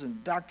papers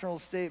and doctrinal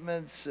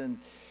statements,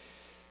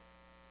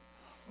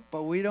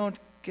 but we don't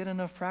get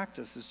enough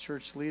practice as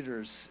church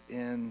leaders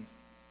in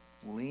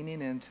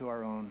leaning into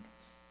our own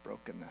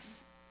brokenness.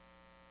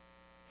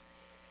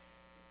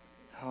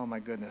 Oh my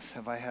goodness,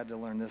 have I had to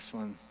learn this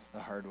one the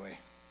hard way.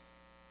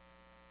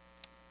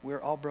 We're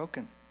all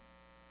broken.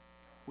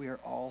 We are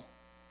all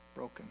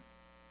broken.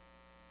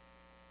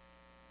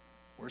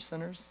 We're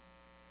sinners.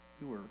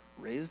 We were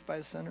raised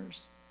by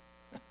sinners.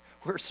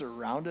 We're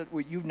surrounded.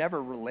 You've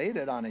never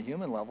related on a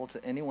human level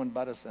to anyone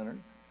but a sinner.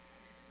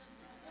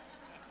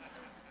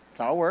 That's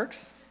how it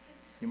works.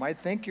 You might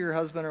think your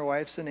husband or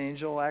wife's an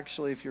angel.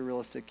 Actually, if you're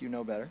realistic, you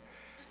know better.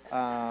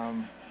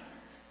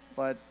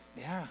 But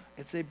yeah,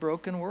 it's a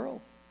broken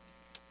world.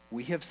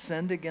 We have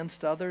sinned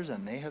against others,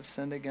 and they have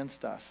sinned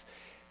against us.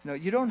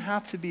 You don't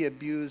have to be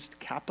abused,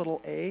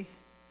 capital A,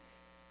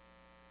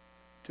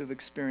 to have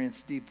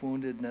experienced deep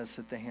woundedness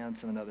at the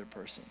hands of another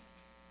person.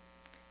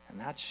 And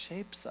that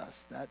shapes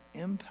us. That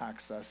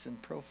impacts us in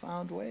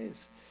profound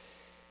ways.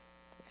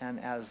 And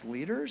as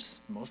leaders,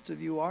 most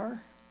of you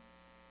are,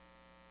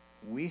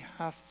 we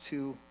have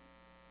to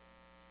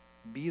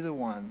be the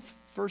ones,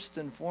 first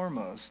and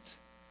foremost,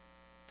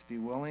 to be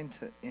willing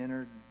to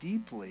enter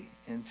deeply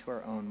into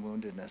our own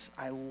woundedness.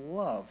 I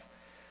love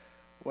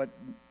what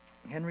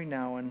Henry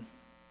Nouwen,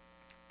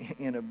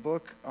 in a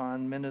book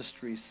on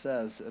ministry,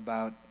 says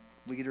about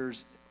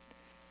leaders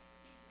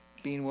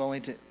being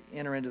willing to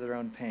enter into their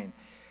own pain.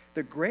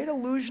 The great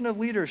illusion of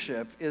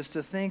leadership is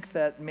to think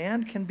that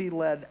man can be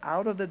led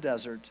out of the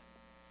desert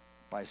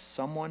by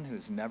someone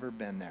who's never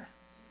been there.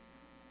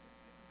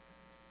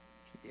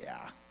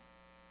 Yeah.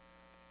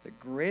 The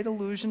great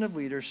illusion of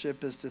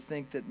leadership is to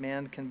think that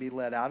man can be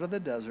led out of the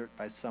desert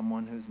by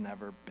someone who's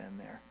never been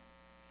there.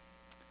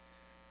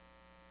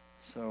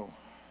 So,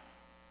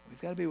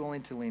 we've got to be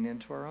willing to lean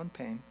into our own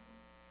pain,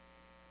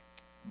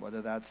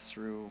 whether that's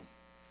through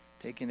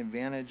taking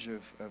advantage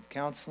of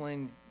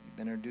counseling. You've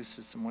been introduced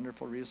to some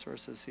wonderful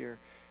resources here.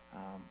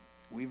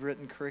 We've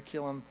written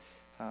curriculum,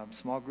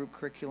 small group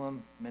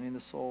curriculum, Mending the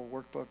Soul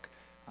workbook.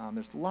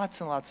 There's lots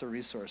and lots of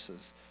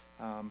resources.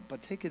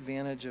 But take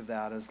advantage of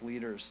that as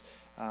leaders.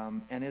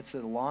 And it's a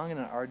long and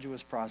an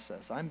arduous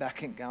process. I'm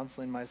back in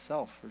counseling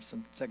myself for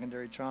some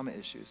secondary trauma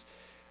issues.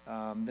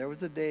 There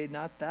was a day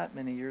not that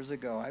many years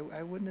ago,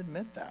 I wouldn't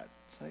admit that.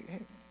 It's like,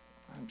 hey,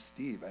 I'm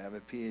Steve. I have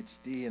a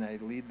PhD and I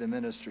lead the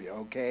ministry.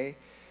 Okay,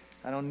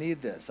 I don't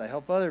need this. I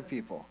help other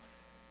people.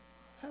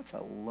 That's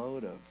a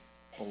load of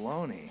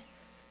baloney.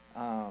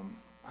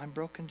 I'm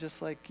broken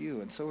just like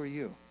you, and so are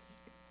you.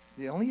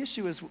 The only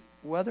issue is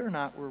whether or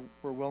not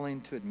we're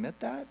willing to admit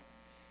that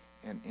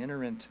and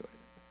enter into it.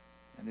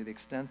 And to the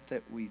extent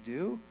that we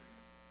do,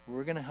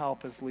 we're going to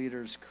help as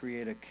leaders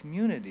create a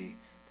community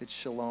that's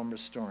shalom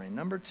restoring.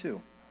 Number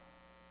 2,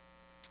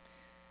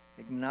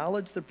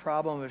 acknowledge the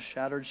problem of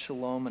shattered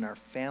shalom in our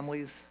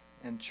families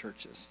and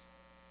churches.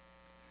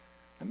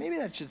 And maybe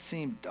that should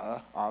seem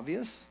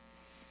obvious.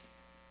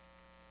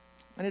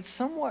 And it's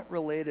somewhat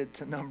related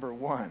to number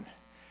 1.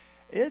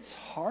 It's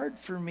hard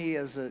for me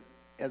as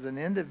an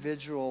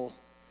individual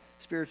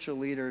spiritual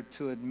leader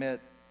to admit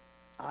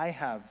I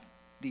have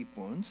deep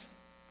wounds.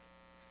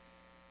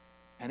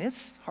 And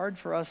it's hard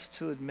for us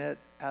to admit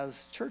as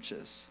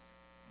churches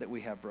that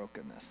we have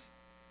brokenness.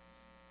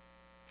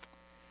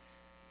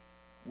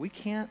 We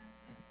can't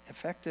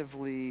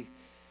effectively,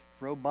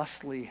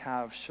 robustly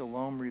have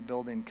shalom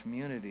rebuilding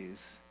communities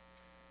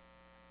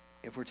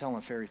if we're telling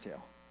a fairy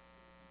tale.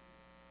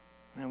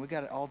 Man, we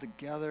got it all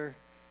together.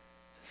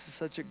 This is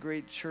such a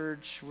great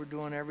church. We're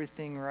doing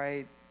everything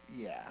right.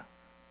 Yeah.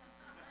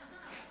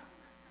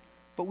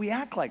 But we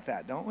act like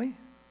that, don't we?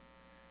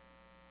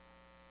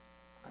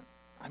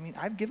 I mean,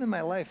 I've given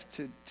my life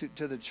to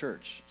the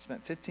church.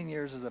 Spent 15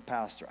 years as a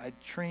pastor. I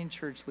trained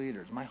church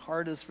leaders. My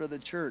heart is for the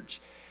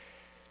church.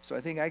 So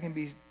I think I can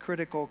be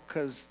critical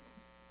because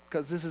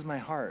this is my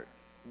heart.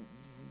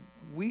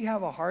 We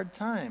have a hard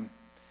time.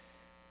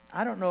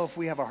 I don't know if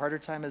we have a harder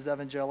time as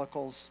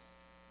evangelicals.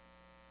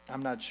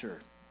 I'm not sure.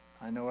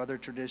 I know other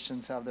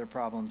traditions have their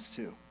problems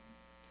too.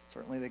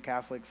 Certainly the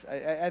Catholics.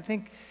 I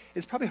think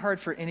it's probably hard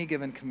for any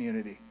given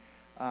community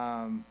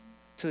to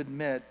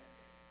admit,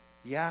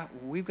 yeah,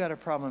 we've got a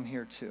problem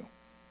here too.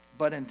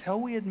 But until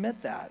we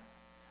admit that,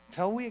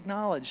 until we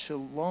acknowledge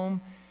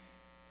Shalom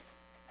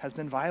has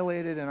been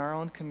violated in our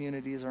own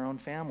communities, our own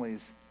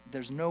families,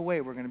 there's no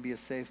way we're going to be a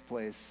safe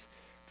place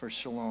for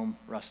Shalom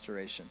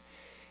restoration.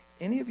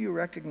 Any of you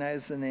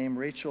recognize the name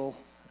Rachel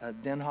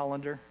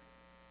Denhollander?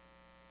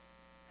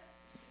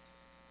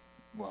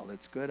 Well,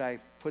 it's good I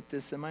put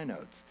this in my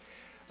notes.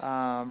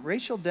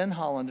 Rachel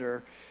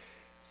Denhollander,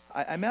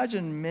 I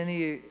imagine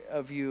many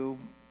of you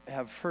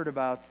have heard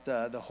about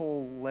the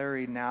whole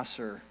Larry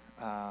Nassar.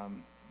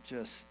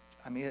 This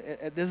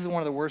is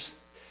one of the worst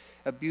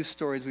abuse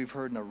stories we've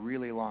heard in a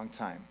really long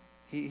time.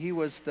 He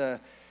was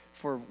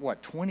for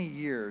 20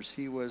 years,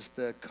 he was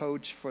the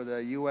coach for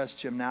the U.S.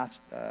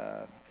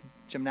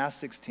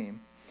 gymnastics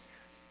team,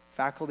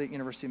 faculty at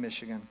University of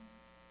Michigan.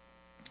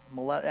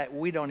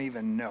 We don't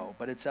even know,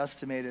 but it's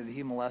estimated that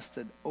he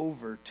molested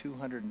over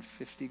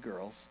 250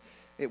 girls.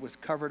 It was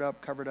covered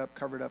up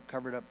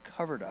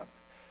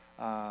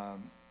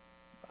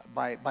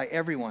by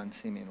everyone,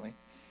 seemingly.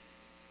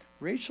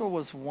 Rachel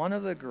was one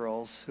of the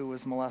girls who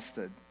was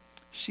molested.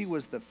 She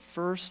was the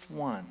first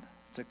one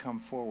to come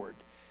forward.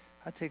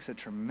 That takes a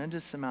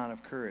tremendous amount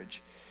of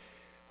courage.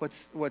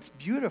 What's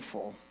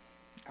beautiful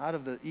out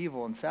of the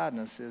evil and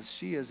sadness is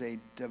she is a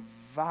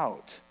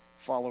devout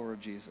follower of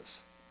Jesus.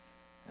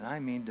 And I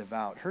mean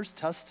devout. Her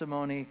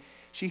testimony,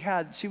 she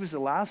was the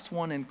last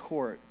one in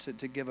court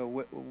to give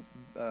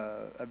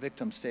a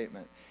victim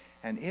statement.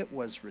 And it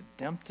was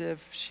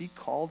redemptive. She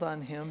called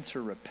on him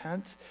to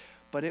repent,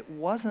 but it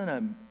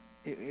wasn't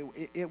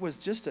it was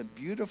just a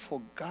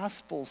beautiful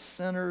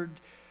gospel-centered,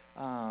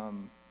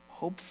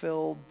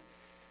 hope-filled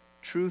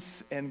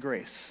truth and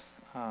grace.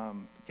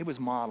 It was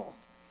model.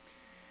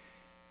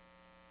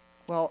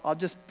 Well, I'll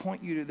just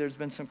point you to, there's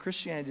been some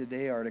Christianity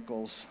Today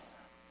articles.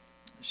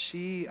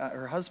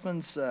 Her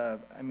husband's a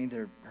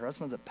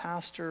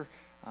pastor,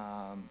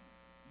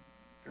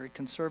 very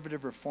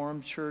conservative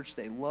Reformed church.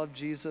 They love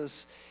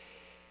Jesus.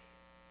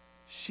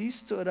 She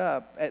stood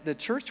up. The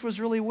church was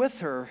really with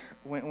her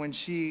when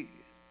she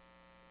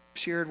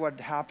shared what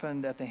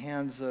happened at the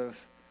hands of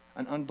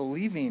an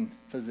unbelieving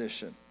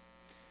physician.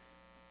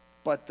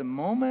 But the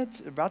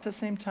moment, about the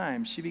same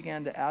time, she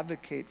began to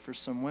advocate for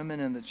some women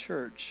in the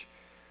church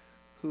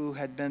who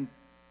had been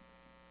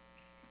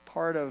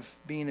part of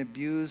being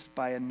abused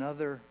by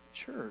another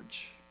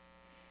church,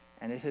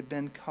 and it had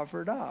been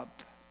covered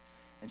up,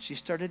 and she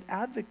started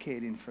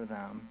advocating for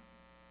them.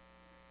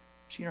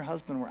 She and her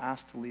husband were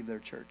asked to leave their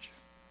church.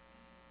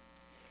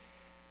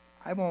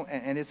 I won't,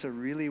 and it's a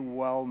really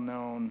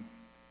well-known,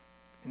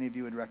 any of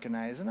you would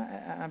recognize, and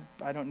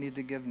I don't need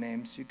to give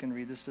names, you can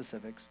read the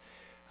specifics.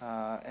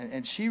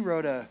 And she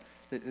wrote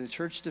the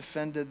church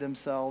defended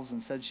themselves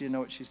and said she didn't know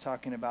what she's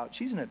talking about.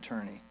 She's an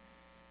attorney.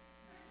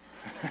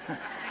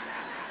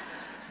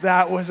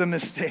 That was a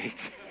mistake.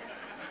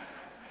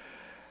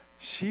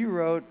 She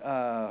wrote,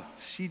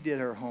 she did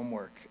her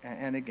homework.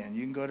 And again,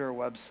 you can go to her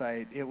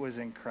website. It was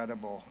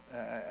incredible,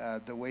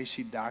 the way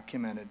she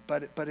documented.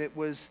 But it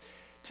was,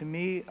 to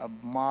me, a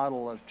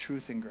model of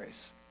truth and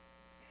grace.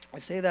 I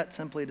say that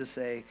simply to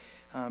say,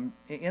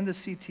 in the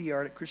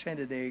CT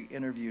Christianity Today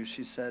interview,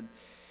 she said,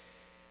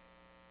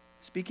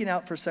 speaking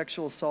out for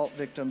sexual assault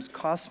victims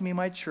cost me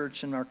my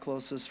church and our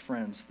closest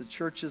friends. The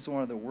church is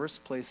one of the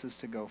worst places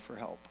to go for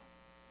help.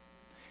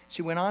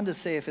 She went on to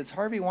say, if it's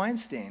Harvey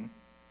Weinstein,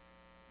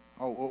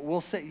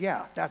 we'll say,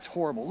 yeah, that's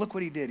horrible. Look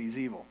what he did. He's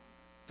evil.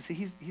 But see,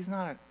 he's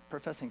not a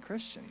professing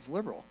Christian. He's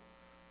liberal.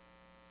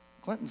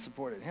 Clinton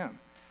supported him.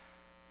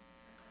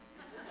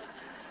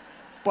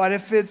 But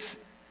if it's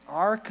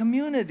our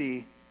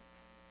community,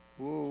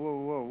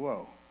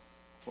 whoa.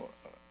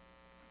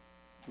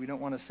 We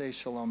don't want to say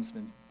Shalom's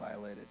been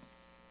violated.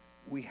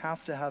 We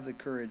have to have the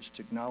courage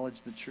to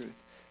acknowledge the truth.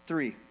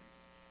 3,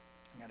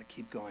 I got to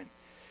keep going.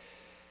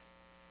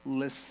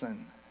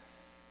 Listen.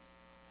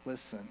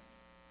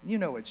 You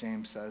know what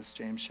James says,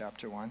 James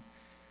chapter 1.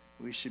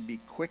 We should be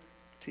quick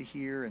to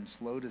hear and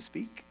slow to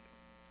speak.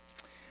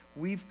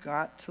 We've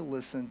got to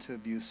listen to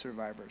abuse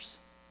survivors.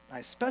 I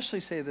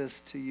especially say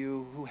this to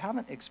you who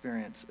haven't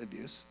experienced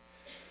abuse.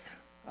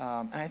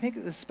 And I think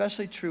it's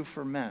especially true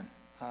for men.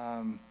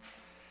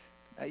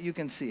 You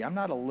can see, I'm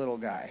not a little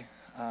guy.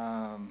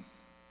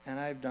 And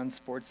I've done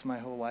sports my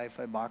whole life.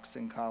 I boxed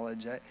in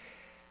college.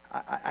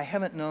 I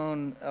haven't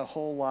known a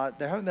whole lot.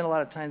 There haven't been a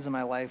lot of times in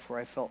my life where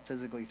I felt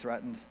physically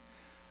threatened.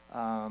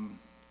 I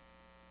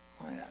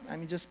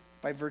mean, just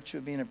by virtue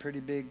of being a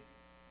pretty big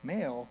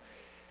male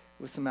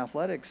with some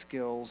athletic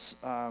skills,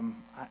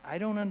 I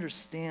don't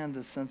understand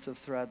the sense of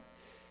threat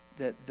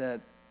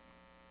that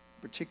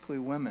particularly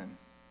women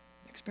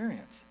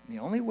experience. And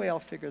the only way I'll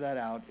figure that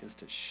out is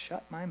to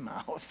shut my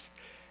mouth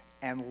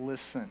and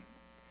listen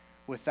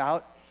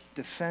without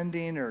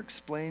defending or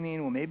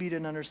explaining, well, maybe you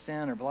didn't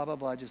understand or blah, blah,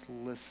 blah. Just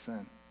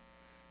listen.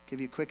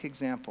 Give you a quick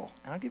example.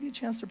 And I'll give you a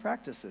chance to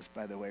practice this,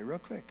 by the way, real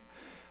quick.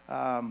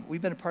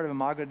 We've been a part of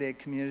Imago Dei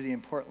community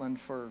in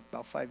Portland for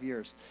about 5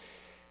 years.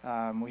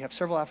 We have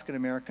several African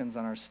Americans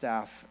on our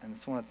staff, and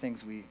it's one of the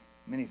things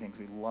many things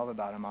we love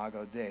about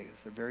Imago Dei.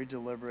 They're very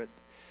deliberate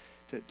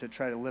to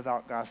try to live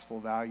out gospel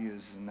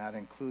values, and that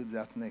includes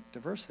ethnic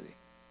diversity.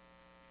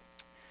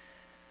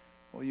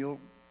 Well, you'll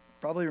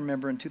probably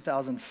remember in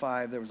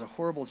 2005, there was a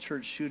horrible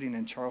church shooting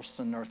in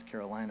Charleston, North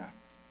Carolina,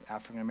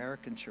 African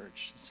American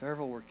church.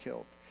 Several were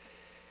killed.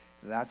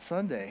 That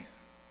Sunday,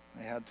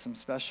 they had some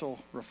special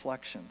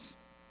reflections.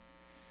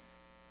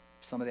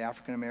 Some of the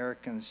African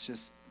Americans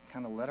just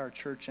kind of led our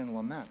church in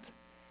lament.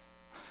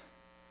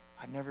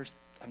 I've never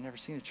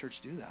seen a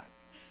church do that.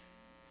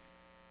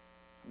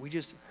 We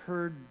just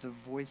heard the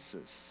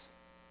voices.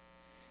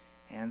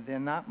 And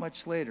then not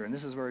much later, and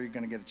this is where you're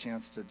going to get a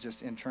chance to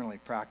just internally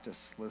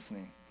practice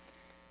listening.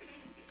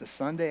 The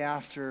Sunday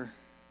after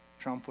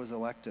Trump was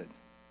elected,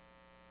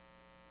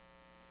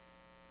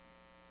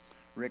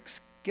 Rick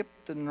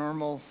skipped the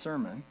normal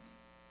sermon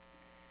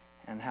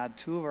and had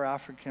 2 of our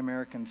African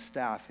American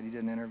staff, and he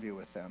did an interview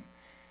with them.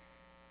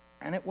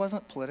 And it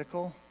wasn't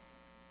political,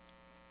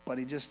 but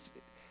he just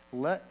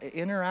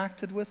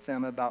interacted with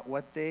them about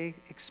what they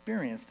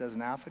experienced as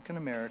an African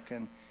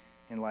American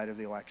in light of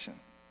the election.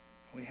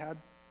 We had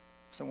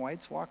some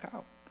whites walk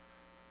out,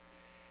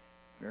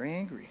 very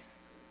angry.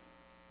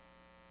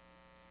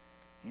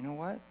 You know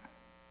what?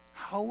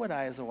 How would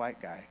I, as a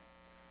white guy,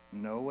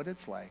 know what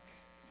it's like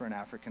for an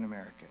African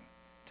American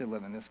to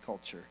live in this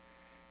culture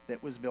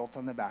that was built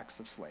on the backs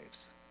of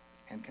slaves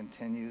and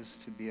continues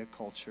to be a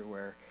culture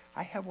where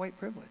I have white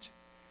privilege?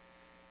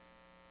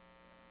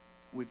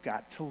 We've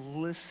got to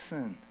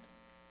listen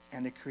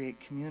and to create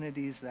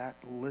communities that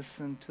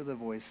listen to the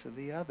voice of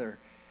the other.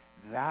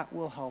 That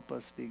will help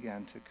us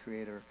begin to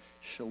create a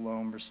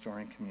shalom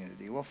restoring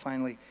community. Well,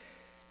 finally,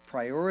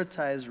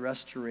 prioritize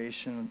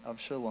restoration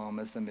of shalom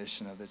as the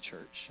mission of the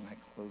church. And I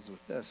close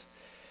with this.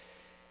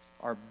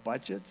 Our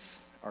budgets,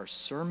 our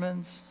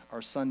sermons,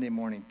 our Sunday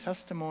morning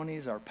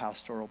testimonies, our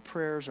pastoral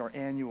prayers, our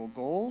annual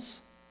goals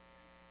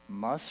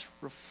must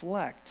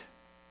reflect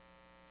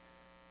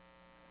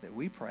that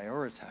we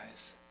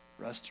prioritize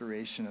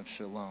restoration of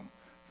shalom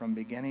from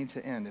beginning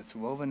to end. It's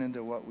woven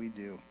into what we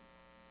do.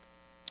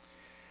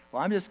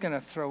 Well, I'm just going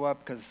to throw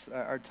up because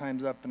our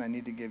time's up and I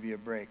need to give you a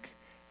break.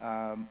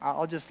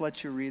 I'll just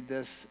let you read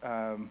this.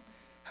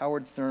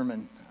 Howard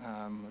Thurman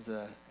was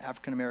an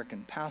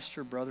African-American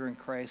pastor, brother in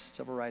Christ,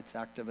 civil rights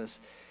activist,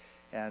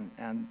 and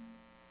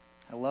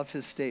I love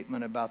his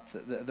statement about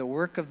the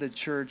work of the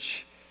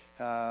church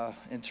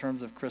in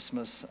terms of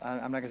Christmas.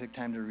 I'm not going to take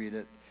time to read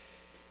it.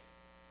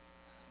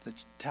 The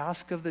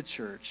task of the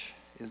church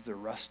is the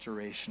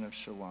restoration of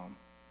shalom.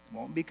 It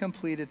won't be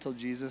completed till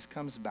Jesus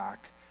comes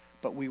back,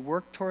 but we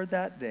work toward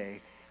that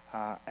day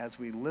as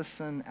we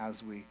listen,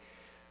 as we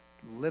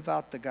live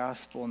out the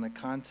gospel in the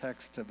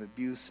context of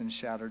abuse and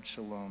shattered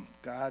shalom.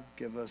 God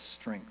give us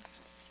strength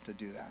to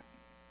do that.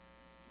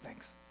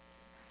 Thanks.